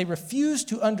parents. They refuse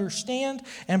to understand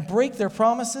and break their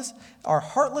promises, are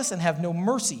heartless and have no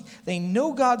mercy. They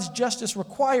know God's justice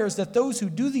requires that those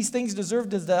who do these things deserve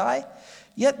to die,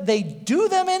 yet they do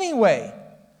them anyway.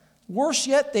 Worse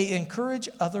yet, they encourage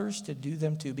others to do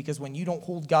them too, because when you don't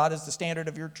hold God as the standard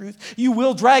of your truth, you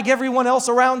will drag everyone else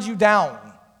around you down.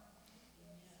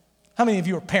 How many of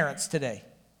you are parents today?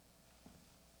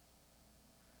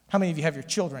 How many of you have your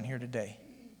children here today?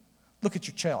 Look at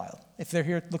your child. If they're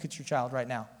here, look at your child right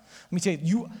now. Let me tell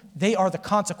you, they are the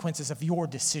consequences of your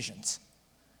decisions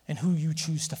and who you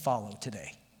choose to follow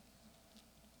today.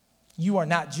 You are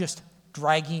not just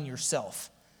dragging yourself.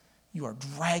 You are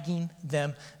dragging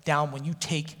them down when you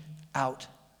take out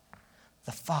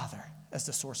the Father as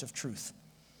the source of truth.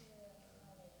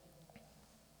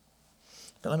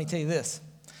 But let me tell you this.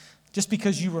 Just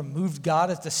because you removed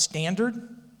God as the standard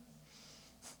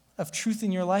of truth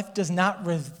in your life does not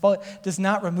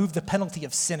remove the penalty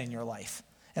of sin in your life.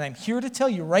 And I'm here to tell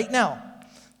you right now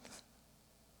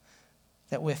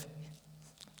that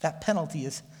that penalty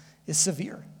is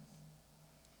severe.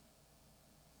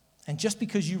 And just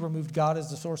because you removed God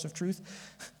as the source of truth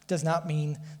does not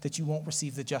mean that you won't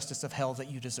receive the justice of hell that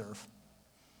you deserve.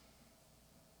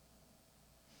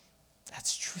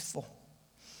 That's truthful.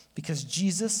 Because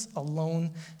Jesus alone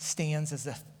stands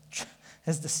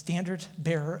as the standard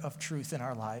bearer of truth in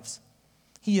our lives.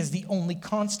 He is the only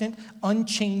constant,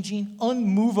 unchanging,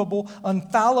 unmovable,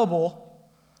 infallible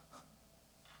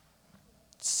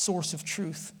source of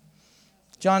truth.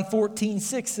 John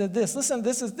 14:6 said this. Listen,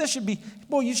 this should be,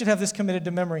 you should have this committed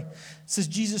to memory. It says,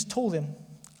 Jesus told him,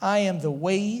 I am the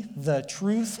way, the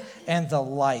truth, and the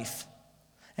life.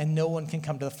 And no one can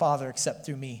come to the Father except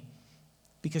through me.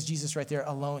 Because Jesus right there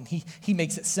alone, he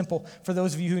makes it simple. For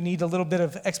those of you who need a little bit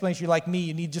of explanation, you're like me,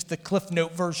 you need just the Cliff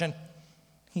Note version.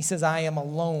 He says, I am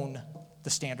alone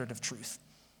the standard of truth.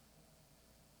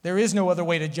 There is no other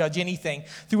way to judge anything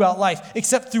throughout life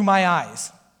except through my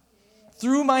eyes,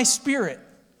 through my spirit.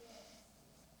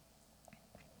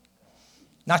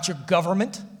 Not your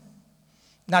government,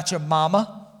 not your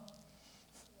mama,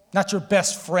 not your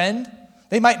best friend.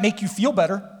 They might make you feel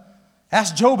better.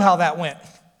 Ask Job how that went.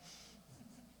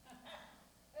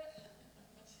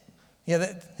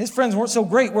 Yeah, his friends weren't so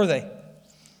great, were they?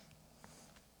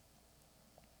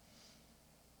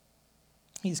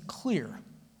 He's clear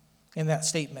in that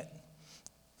statement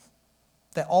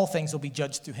that all things will be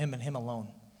judged through him and him alone.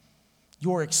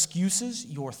 Your excuses,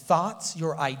 your thoughts,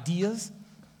 your ideas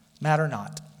matter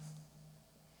not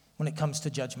when it comes to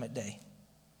Judgment Day.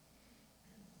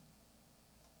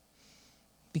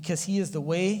 Because he is the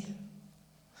way,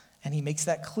 and he makes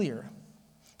that clear,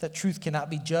 that truth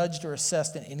cannot be judged or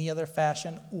assessed in any other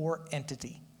fashion or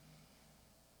entity.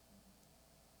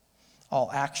 All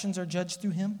actions are judged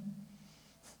through him.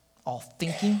 All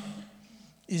thinking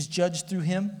is judged through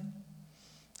him.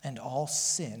 And all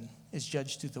sin is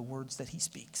judged through the words that he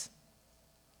speaks.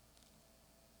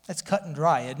 That's cut and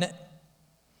dry, isn't it?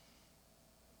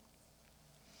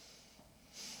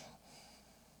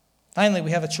 Finally,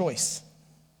 we have a choice.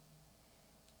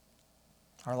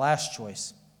 Our last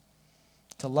choice.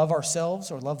 To love ourselves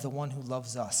or love the one who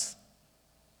loves us.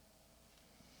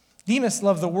 Demas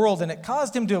loved the world, and it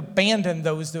caused him to abandon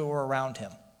those that were around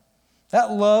him.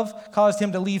 That love caused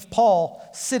him to leave Paul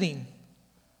sitting,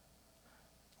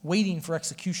 waiting for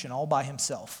execution all by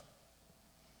himself.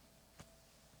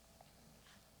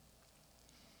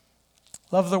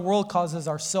 Love of the world causes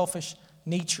our selfish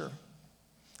nature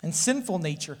and sinful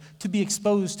nature to be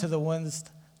exposed to the ones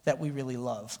that we really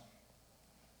love.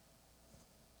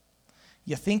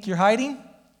 You think you're hiding?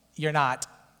 You're not.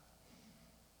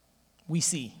 We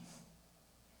see.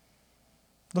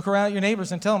 Look around at your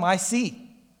neighbors and tell them, I see.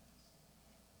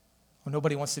 Well,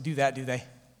 nobody wants to do that, do they?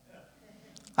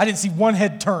 I didn't see one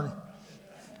head turn.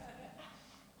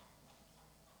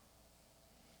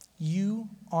 You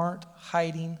aren't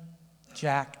hiding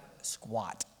jack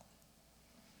squat.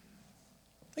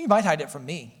 You might hide it from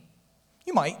me.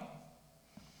 You might.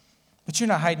 But you're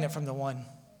not hiding it from the one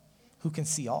who can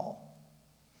see all.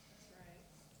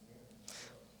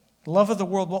 The love of the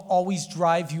world will always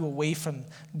drive you away from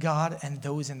God and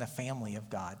those in the family of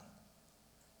God.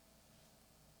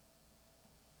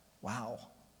 Wow.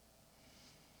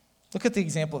 Look at the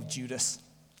example of Judas.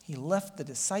 He left the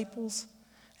disciples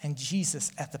and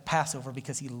Jesus at the Passover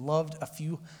because he loved a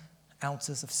few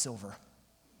ounces of silver.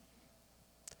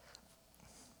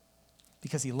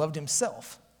 Because he loved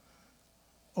himself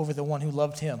over the one who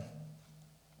loved him.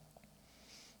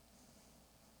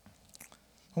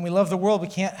 When we love the world, we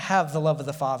can't have the love of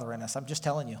the Father in us. I'm just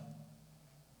telling you.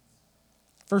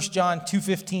 1 John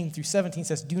 2:15 through 17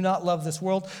 says, do not love this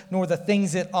world, nor the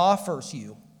things it offers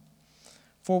you.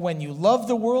 For when you love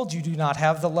the world, you do not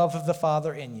have the love of the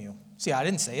Father in you. See, I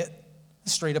didn't say it.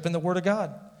 It's straight up in the Word of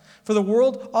God. For the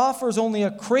world offers only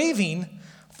a craving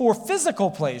for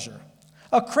physical pleasure,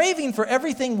 a craving for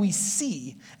everything we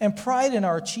see, and pride in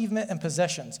our achievement and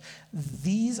possessions.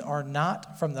 These are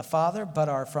not from the Father, but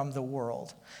are from the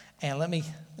world. And let me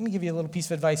give you a little piece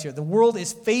of advice here. The world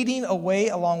is fading away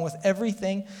along with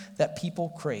everything that people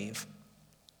crave.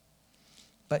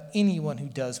 But anyone who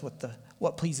does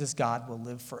what pleases God will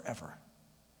live forever.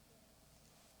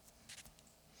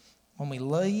 When we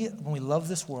love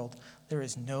this world, there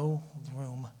is no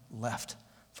room left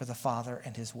for the Father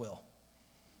and his will.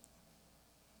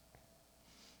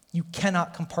 You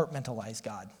cannot compartmentalize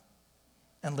God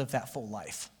and live that full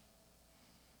life.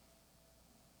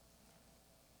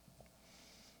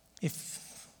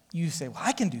 If you say, well,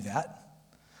 I can do that,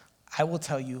 I will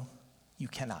tell you, you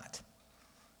cannot.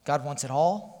 God wants it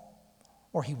all,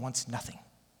 or he wants nothing.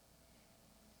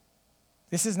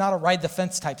 This is not a ride the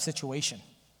fence type situation.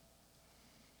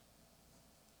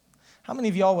 How many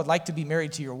of y'all would like to be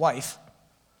married to your wife?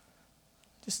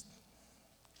 Just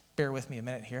bear with me a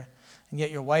minute here. And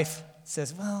yet your wife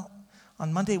says, well,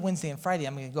 on Monday, Wednesday, and Friday,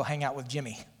 I'm going to go hang out with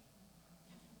Jimmy.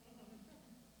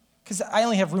 Because I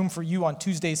only have room for you on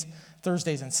Tuesdays,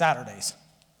 Thursdays, and Saturdays.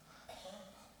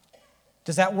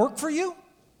 Does that work for you?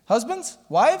 Husbands?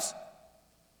 Wives?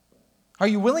 Are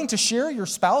you willing to share your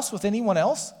spouse with anyone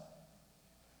else? The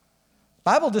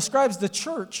Bible describes the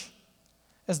church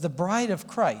as the bride of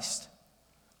Christ.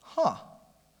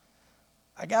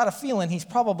 I got a feeling he's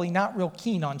probably not real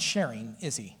keen on sharing,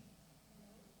 is he?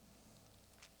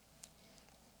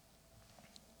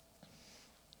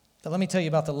 But let me tell you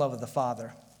about the love of the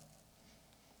Father.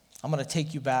 I'm going to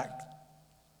take you back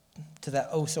to that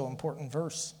oh so important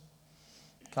verse.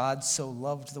 God so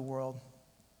loved the world.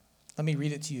 Let me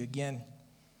read it to you again.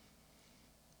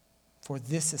 For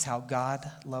this is how God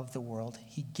loved the world.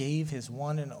 He gave his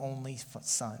one and only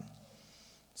Son,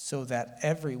 so that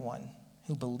everyone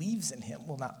who believes in him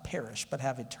will not perish but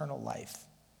have eternal life.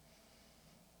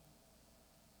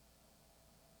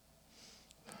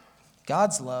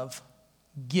 God's love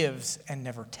gives and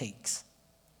never takes.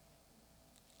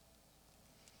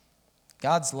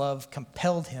 God's love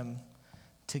compelled him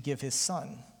to give his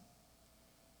Son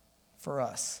for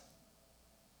us.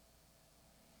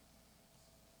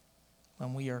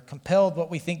 When we are compelled, what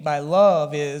we think by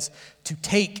love is to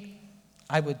take.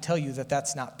 I would tell you that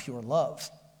that's not pure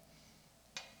love.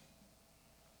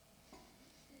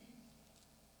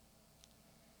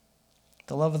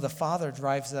 The love of the Father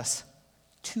drives us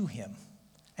to him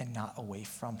and not away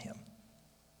from him.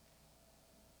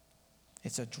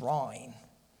 It's a drawing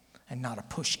and not a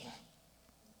pushing.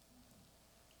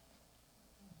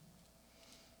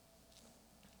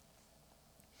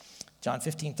 John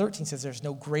 15:13 says there's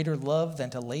no greater love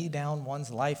than to lay down one's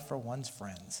life for one's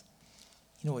friends.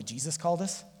 You know what Jesus called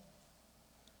us?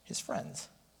 His friends.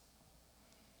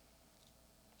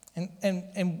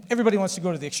 And everybody wants to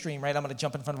go to the extreme, right? I'm going to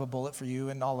jump in front of a bullet for you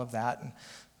and all of that.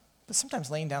 But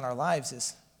sometimes laying down our lives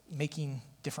is making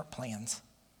different plans.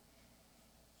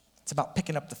 It's about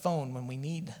picking up the phone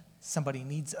when somebody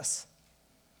needs us.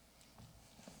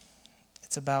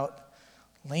 It's about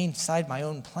laying aside my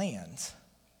own plans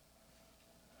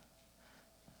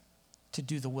to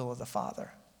do the will of the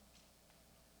Father.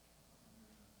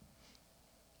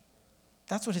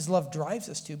 That's what his love drives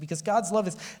us to, because God's love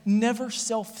is never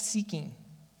self-seeking.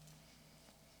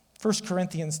 1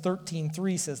 Corinthians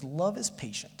 13:3 says, love is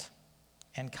patient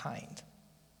and kind.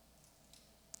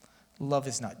 Love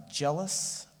is not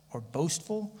jealous or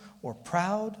boastful or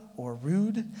proud or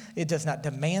rude. It does not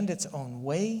demand its own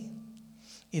way.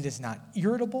 It is not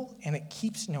irritable, and it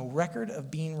keeps no record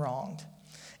of being wronged.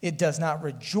 It does not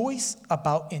rejoice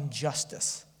about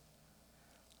injustice,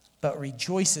 but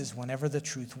rejoices whenever the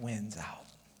truth wins out.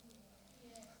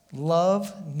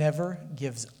 Love never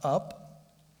gives up.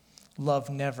 Love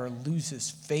never loses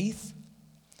faith,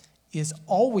 is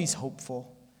always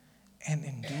hopeful, and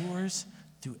endures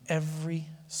through every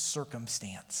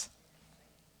circumstance.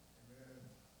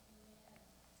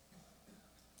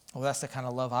 Well, that's the kind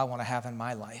of love I want to have in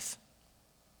my life.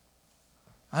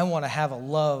 I want to have a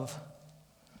love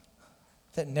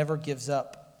that never gives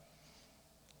up.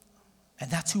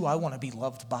 And that's who I want to be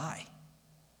loved by.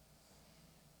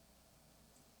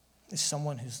 Is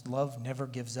someone whose love never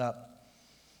gives up.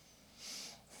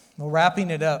 Well, wrapping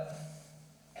it up,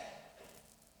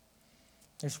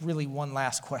 there's really one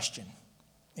last question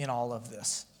in all of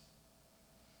this.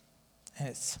 And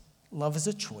it's, love is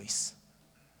a choice.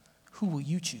 Who will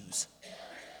you choose?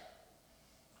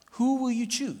 Who will you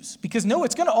choose? Because no,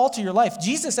 it's going to alter your life.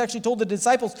 Jesus actually told the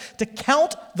disciples to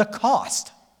count the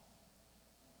cost.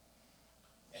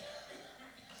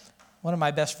 One of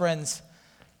my best friends'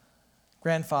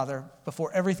 grandfather,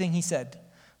 before everything he said,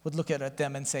 would look at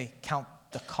them and say, count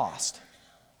the cost.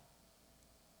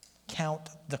 Count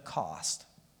the cost.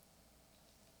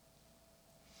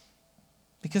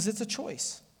 Because it's a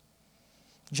choice.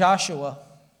 Joshua,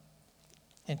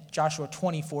 in Joshua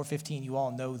 24:15, you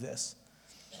all know this.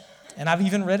 And I've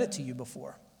even read it to you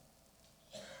before.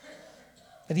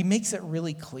 But he makes it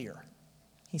really clear.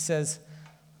 He says,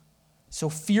 so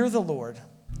fear the Lord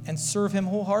and serve him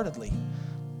wholeheartedly.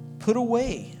 Put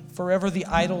away forever the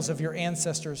idols of your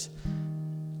ancestors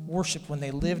worshipped when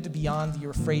they lived beyond the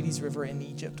Euphrates River in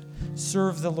Egypt.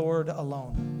 Serve the Lord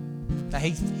alone. Now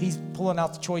he's pulling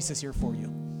out the choices here for you.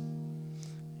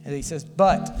 And he says,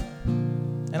 but,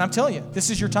 and I'm telling you, this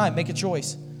is your time, make a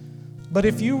choice. But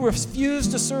if you refuse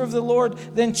to serve the Lord,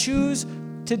 then choose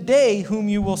today whom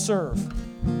you will serve.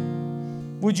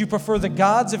 Would you prefer the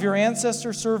gods of your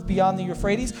ancestors served beyond the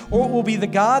Euphrates, or it will be the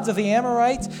gods of the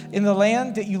Amorites in the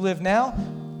land that you live now?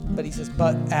 But he says,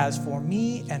 but as for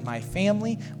me and my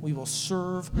family, we will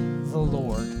serve the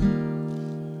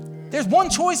Lord. There's one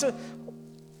choice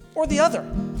or the other.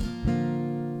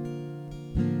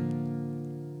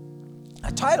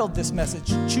 I titled this message,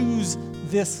 Choose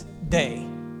This Day,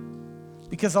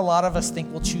 because a lot of us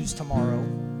think we'll choose tomorrow.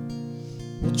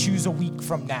 We'll choose a week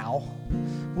from now.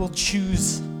 We'll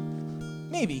choose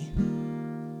maybe.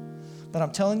 But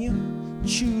I'm telling you,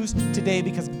 choose today,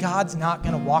 because God's not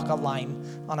going to walk a line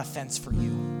on a fence for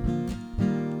you.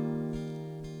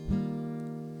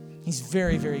 He's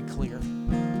very, very clear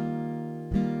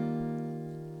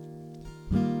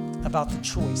about the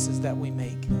choices that we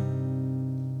make,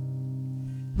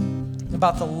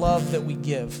 about the love that we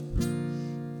give.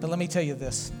 But let me tell you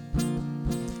this.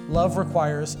 Love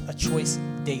requires a choice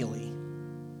daily.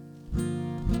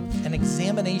 An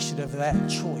examination of that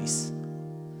choice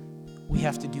we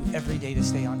have to do every day to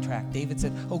stay on track. David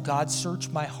said, oh God, search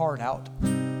my heart out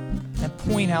and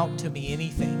point out to me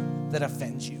anything that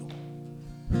offends you.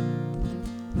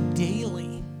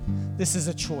 Daily, this is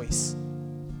a choice.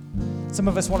 Some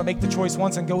of us want to make the choice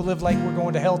once and go live like we're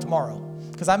going to hell tomorrow.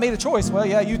 Because I made a choice. Well,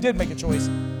 yeah, you did make a choice.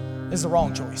 It's the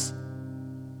wrong choice.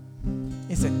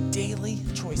 It's a daily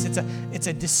choice. It's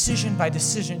a decision by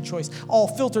decision choice, all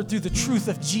filtered through the truth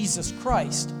of Jesus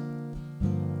Christ.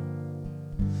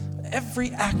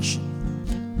 Every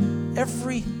action,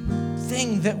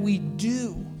 everything that we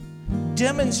do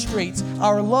demonstrates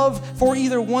our love for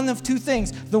either one of two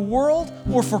things, the world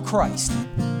or for Christ.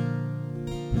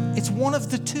 It's one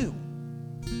of the two.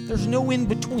 There's no in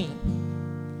between.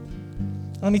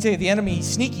 Let me tell you, the enemy, he's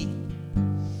sneaky.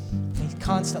 He's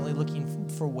constantly looking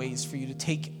for ways for you to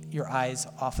take your eyes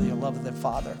off of your love of the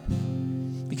Father.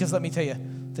 Because let me tell you,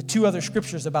 The two other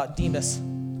scriptures about Demas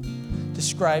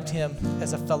described him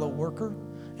as a fellow worker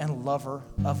and lover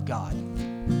of God.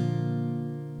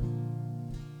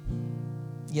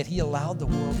 Yet he allowed the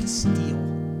world to steal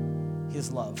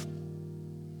his love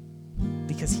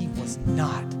because he was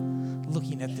not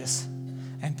looking at this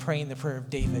and praying the prayer of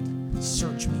David,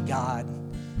 search me, God,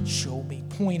 show me,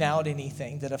 point out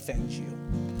anything that offends you.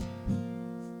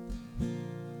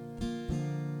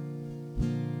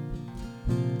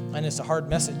 And it's a hard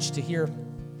message to hear,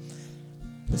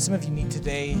 but some of you need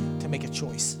today to make a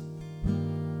choice.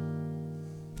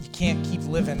 You can't keep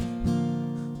living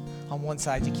on one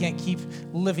side. You can't keep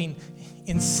living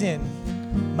in sin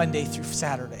Monday through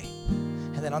Saturday.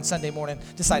 And then on Sunday morning,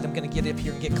 decide I'm going to get up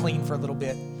here and get clean for a little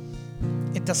bit.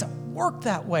 It doesn't work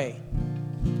that way.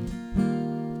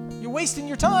 You're wasting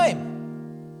your time.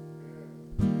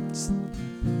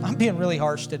 I'm being really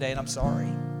harsh today, and I'm sorry.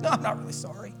 No, I'm not really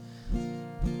sorry.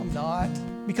 I'm not.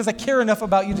 Because I care enough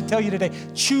about you to tell you today,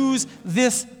 choose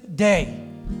this day.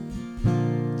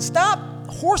 Stop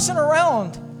horsing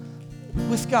around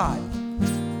with God.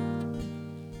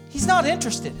 He's not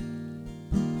interested.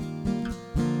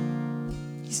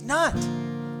 He's not.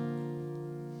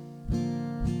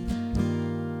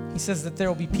 He says that there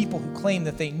will be people who claim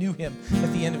that they knew him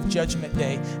at the end of Judgment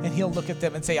Day, and he'll look at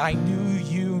them and say, I knew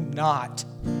you not.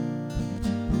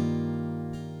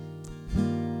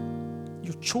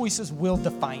 Your choices will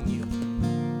define you.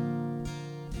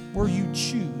 Where you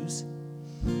choose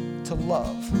to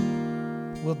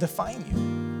love will define you.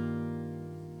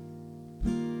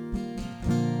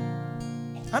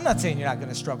 I'm not saying you're not going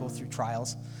to struggle through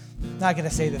trials. I'm not going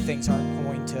to say that things aren't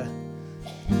going to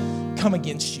come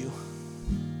against you.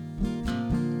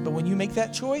 But when you make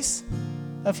that choice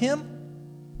of him,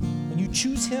 when you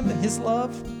choose him and his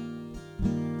love,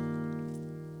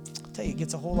 I'll tell you, it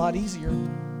gets a whole lot easier.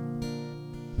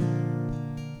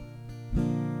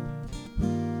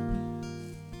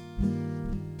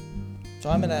 So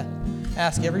I'm going to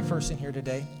ask every person here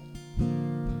today,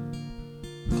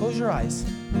 close your eyes.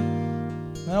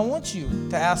 And I want you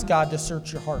to ask God to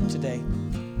search your heart today.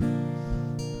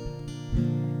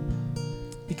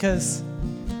 Because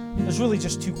there's really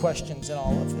just two questions in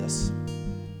all of this.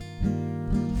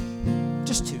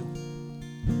 Just two.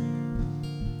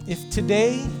 If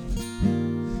today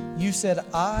you said,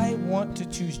 I want to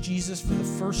choose Jesus for the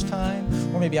first time,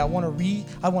 or maybe I want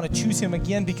to choose him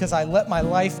again because I let my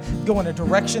life go in a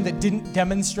direction that didn't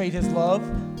demonstrate his love.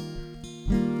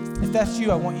 If that's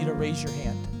you, I want you to raise your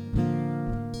hand.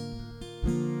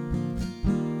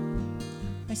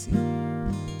 I see.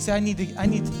 Say, I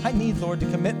need, Lord, to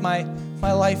commit my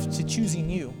life to choosing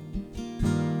you.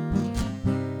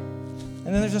 And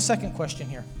then there's a second question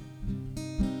here.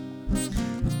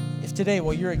 If today,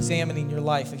 while you're examining your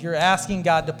life, if you're asking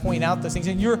God to point out those things,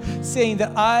 and you're saying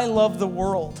that I love the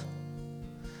world,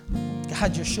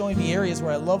 God, you're showing me areas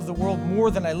where I love the world more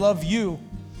than I love you,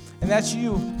 and that's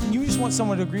you, and you just want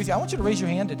someone to agree with you, I want you to raise your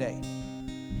hand today.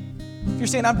 If you're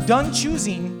saying, I'm done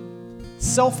choosing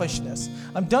selfishness,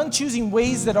 I'm done choosing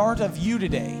ways that aren't of you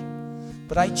today,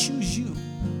 but I choose you.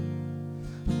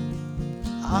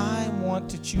 I want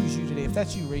to choose you today. If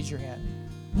that's you, raise your hand.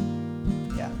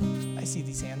 Yeah, I see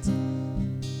these hands.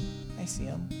 I see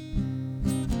them.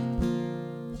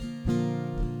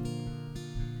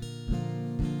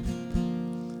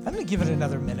 I'm going to give it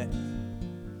another minute.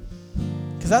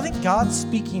 Because I think God's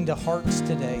speaking to hearts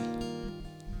today.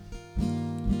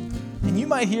 And you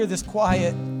might hear this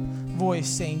quiet voice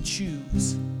saying,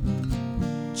 choose.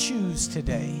 Choose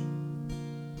today.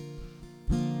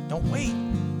 Don't wait.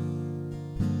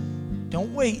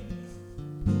 Don't wait.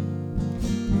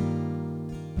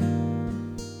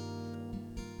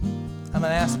 I'm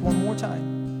going to ask one more time.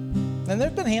 And there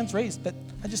have been hands raised, but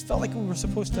I just felt like we were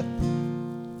supposed to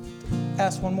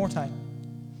ask one more time.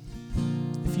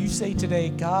 If you say today,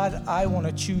 God, I want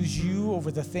to choose you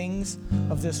over the things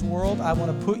of this world. I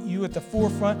want to put you at the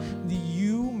forefront.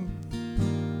 You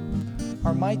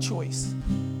are my choice.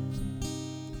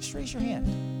 Just raise your hand.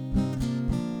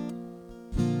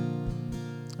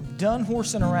 I'm done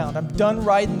horsing around. I'm done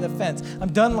riding the fence.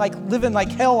 I'm done living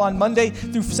like hell on Monday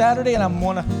through Saturday, and I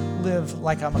want to live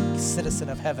like I'm a citizen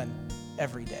of heaven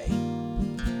every day.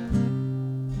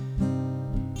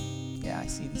 Yeah, I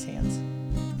see these hands.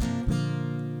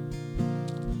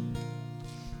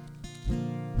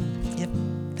 If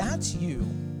that's you,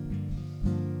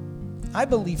 I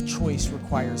believe choice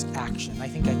requires action. I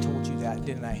think I told you that,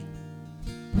 didn't I?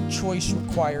 Choice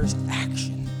requires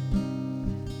action.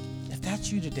 If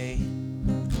that's you today,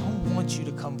 I want you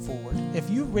to come forward. If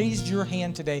you raised your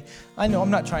hand today, I know I'm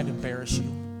not trying to embarrass you.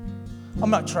 I'm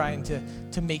not trying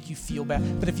to make you feel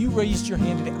bad. But if you raised your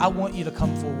hand today, I want you to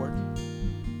come forward.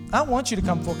 I want you to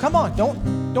come forward. Come on,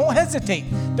 don't hesitate.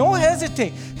 Don't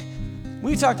hesitate.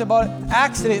 We talked about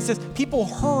Acts today. It says people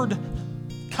heard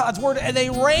God's word and they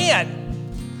ran.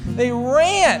 They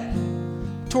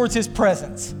ran towards his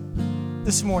presence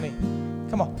this morning.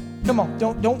 Come on.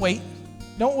 Don't wait.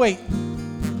 Don't wait.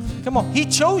 Come on. He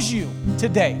chose you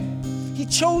today. He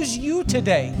chose you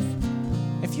today.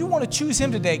 If you want to choose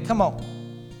him today, come on.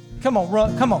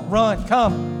 Run.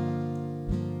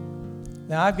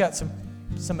 Now I've got some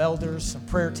elders, some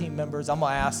prayer team members. I'm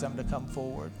going to ask them to come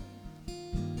forward.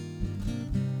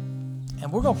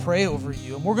 And we're going to pray over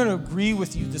you, and we're going to agree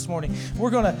with you this morning.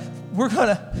 We're going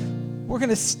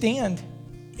to stand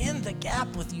in the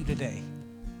gap with you today.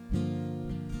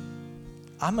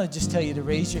 I'm going to just tell you to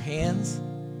raise your hands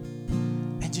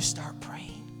and just start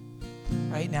praying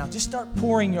right now. Just start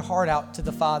pouring your heart out to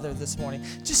the Father this morning.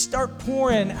 Just start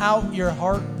pouring out your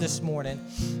heart this morning.